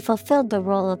 but she fulfilled the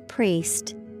role of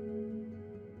priest.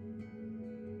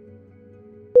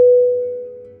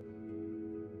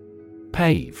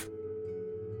 Pave.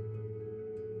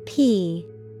 P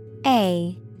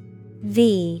A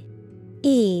V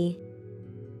E.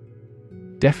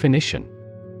 Definition: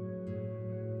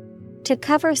 to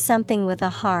cover something with a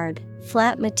hard,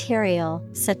 flat material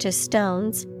such as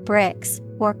stones, bricks,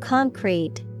 or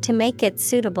concrete, to make it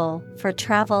suitable for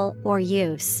travel or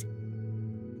use.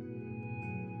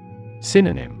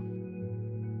 Synonym: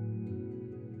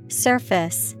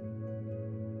 surface,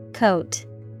 coat,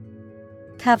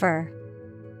 cover.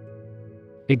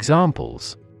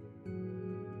 Examples: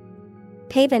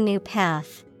 pave a new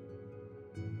path,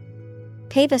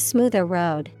 pave a smoother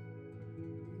road.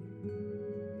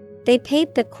 They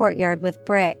paved the courtyard with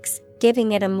bricks,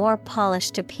 giving it a more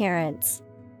polished appearance.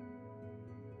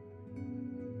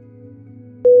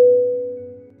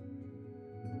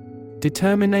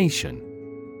 Determination.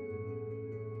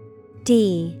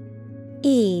 D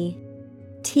E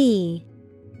T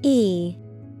E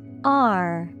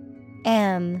R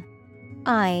M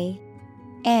I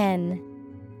N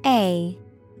A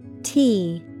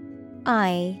T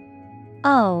I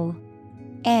O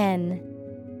N.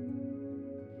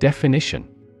 Definition: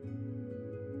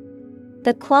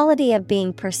 the quality of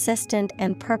being persistent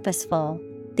and purposeful,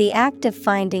 the act of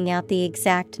finding out the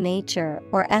exact nature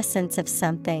or essence of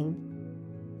something.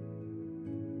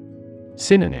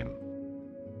 Synonym: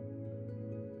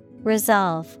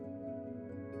 resolve,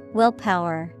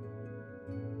 willpower,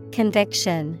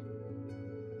 conviction.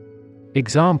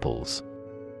 Examples: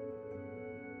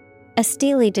 a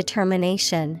steely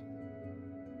determination,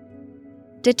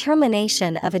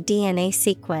 determination of a DNA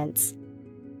sequence.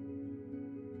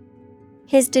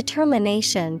 His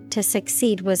determination to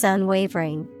succeed was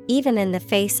unwavering, even in the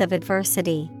face of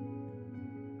adversity.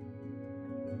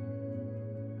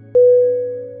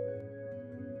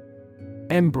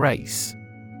 Embrace.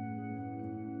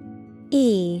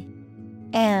 EMBRACE.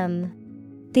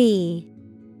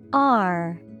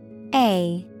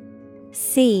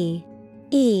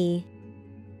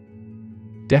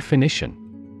 Definition.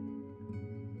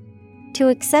 To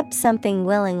accept something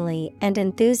willingly and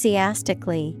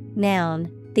enthusiastically. Noun,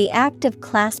 the act of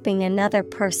clasping another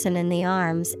person in the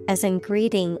arms as in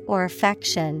greeting or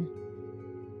affection.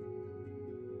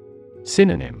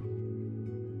 Synonym.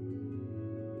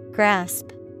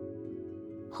 Grasp,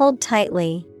 hold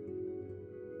tightly,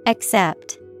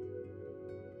 accept.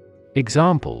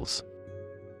 Examples.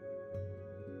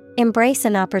 Embrace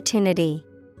an opportunity.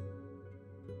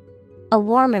 A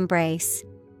warm embrace.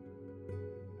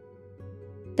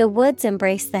 The woods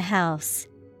embrace the house.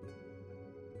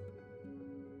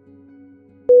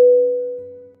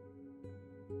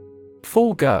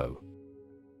 Forego.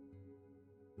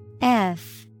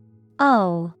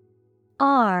 Forego.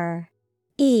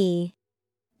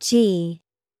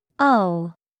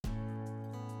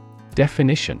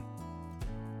 Definition.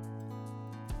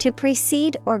 To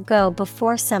precede or go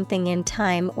before something in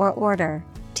time or order.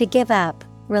 To give up,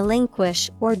 relinquish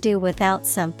or do without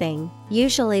something,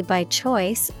 usually by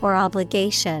choice or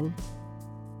obligation.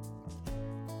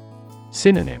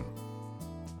 Synonym.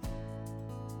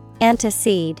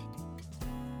 Antecede,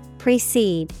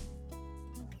 precede,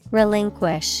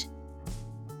 relinquish.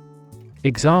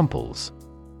 Examples.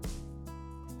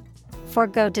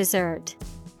 Forgo dessert.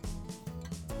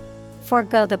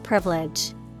 Forgo the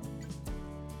privilege.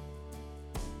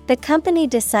 The company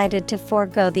decided to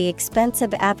forego the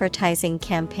expensive advertising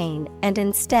campaign and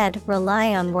instead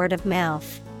rely on word of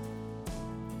mouth.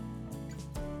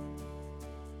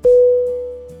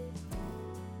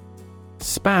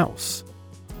 Spouse.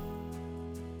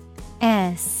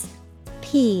 Spouse.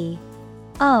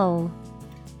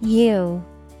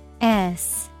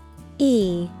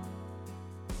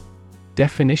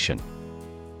 Definition.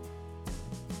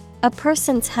 A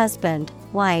person's husband,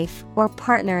 wife, or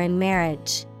partner in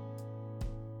marriage.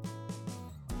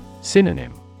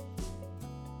 Synonym.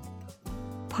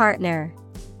 Partner,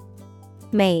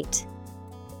 mate,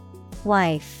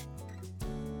 wife.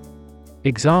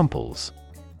 Examples.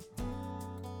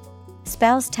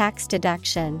 Spouse tax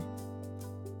deduction.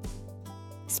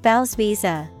 Spouse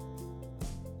visa.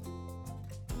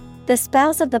 The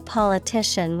spouse of the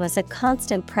politician was a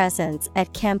constant presence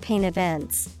at campaign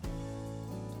events.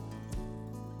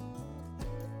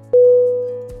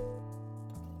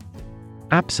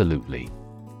 Absolutely.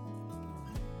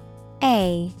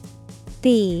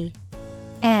 ABSOLUTELY.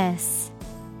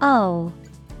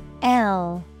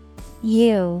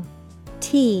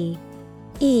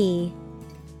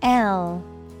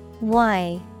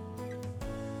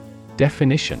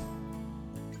 Definition.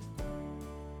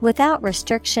 Without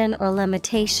restriction or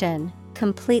limitation,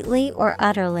 completely or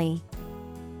utterly.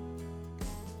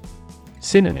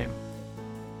 Synonym.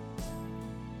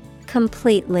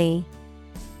 Completely,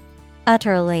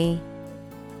 utterly,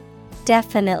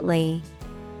 definitely.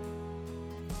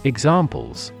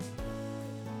 Examples.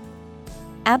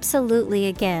 Absolutely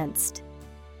against.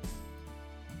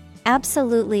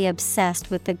 Absolutely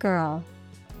obsessed with the girl.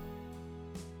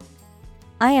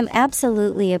 I am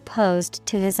absolutely opposed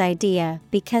to his idea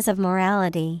because of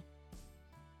morality.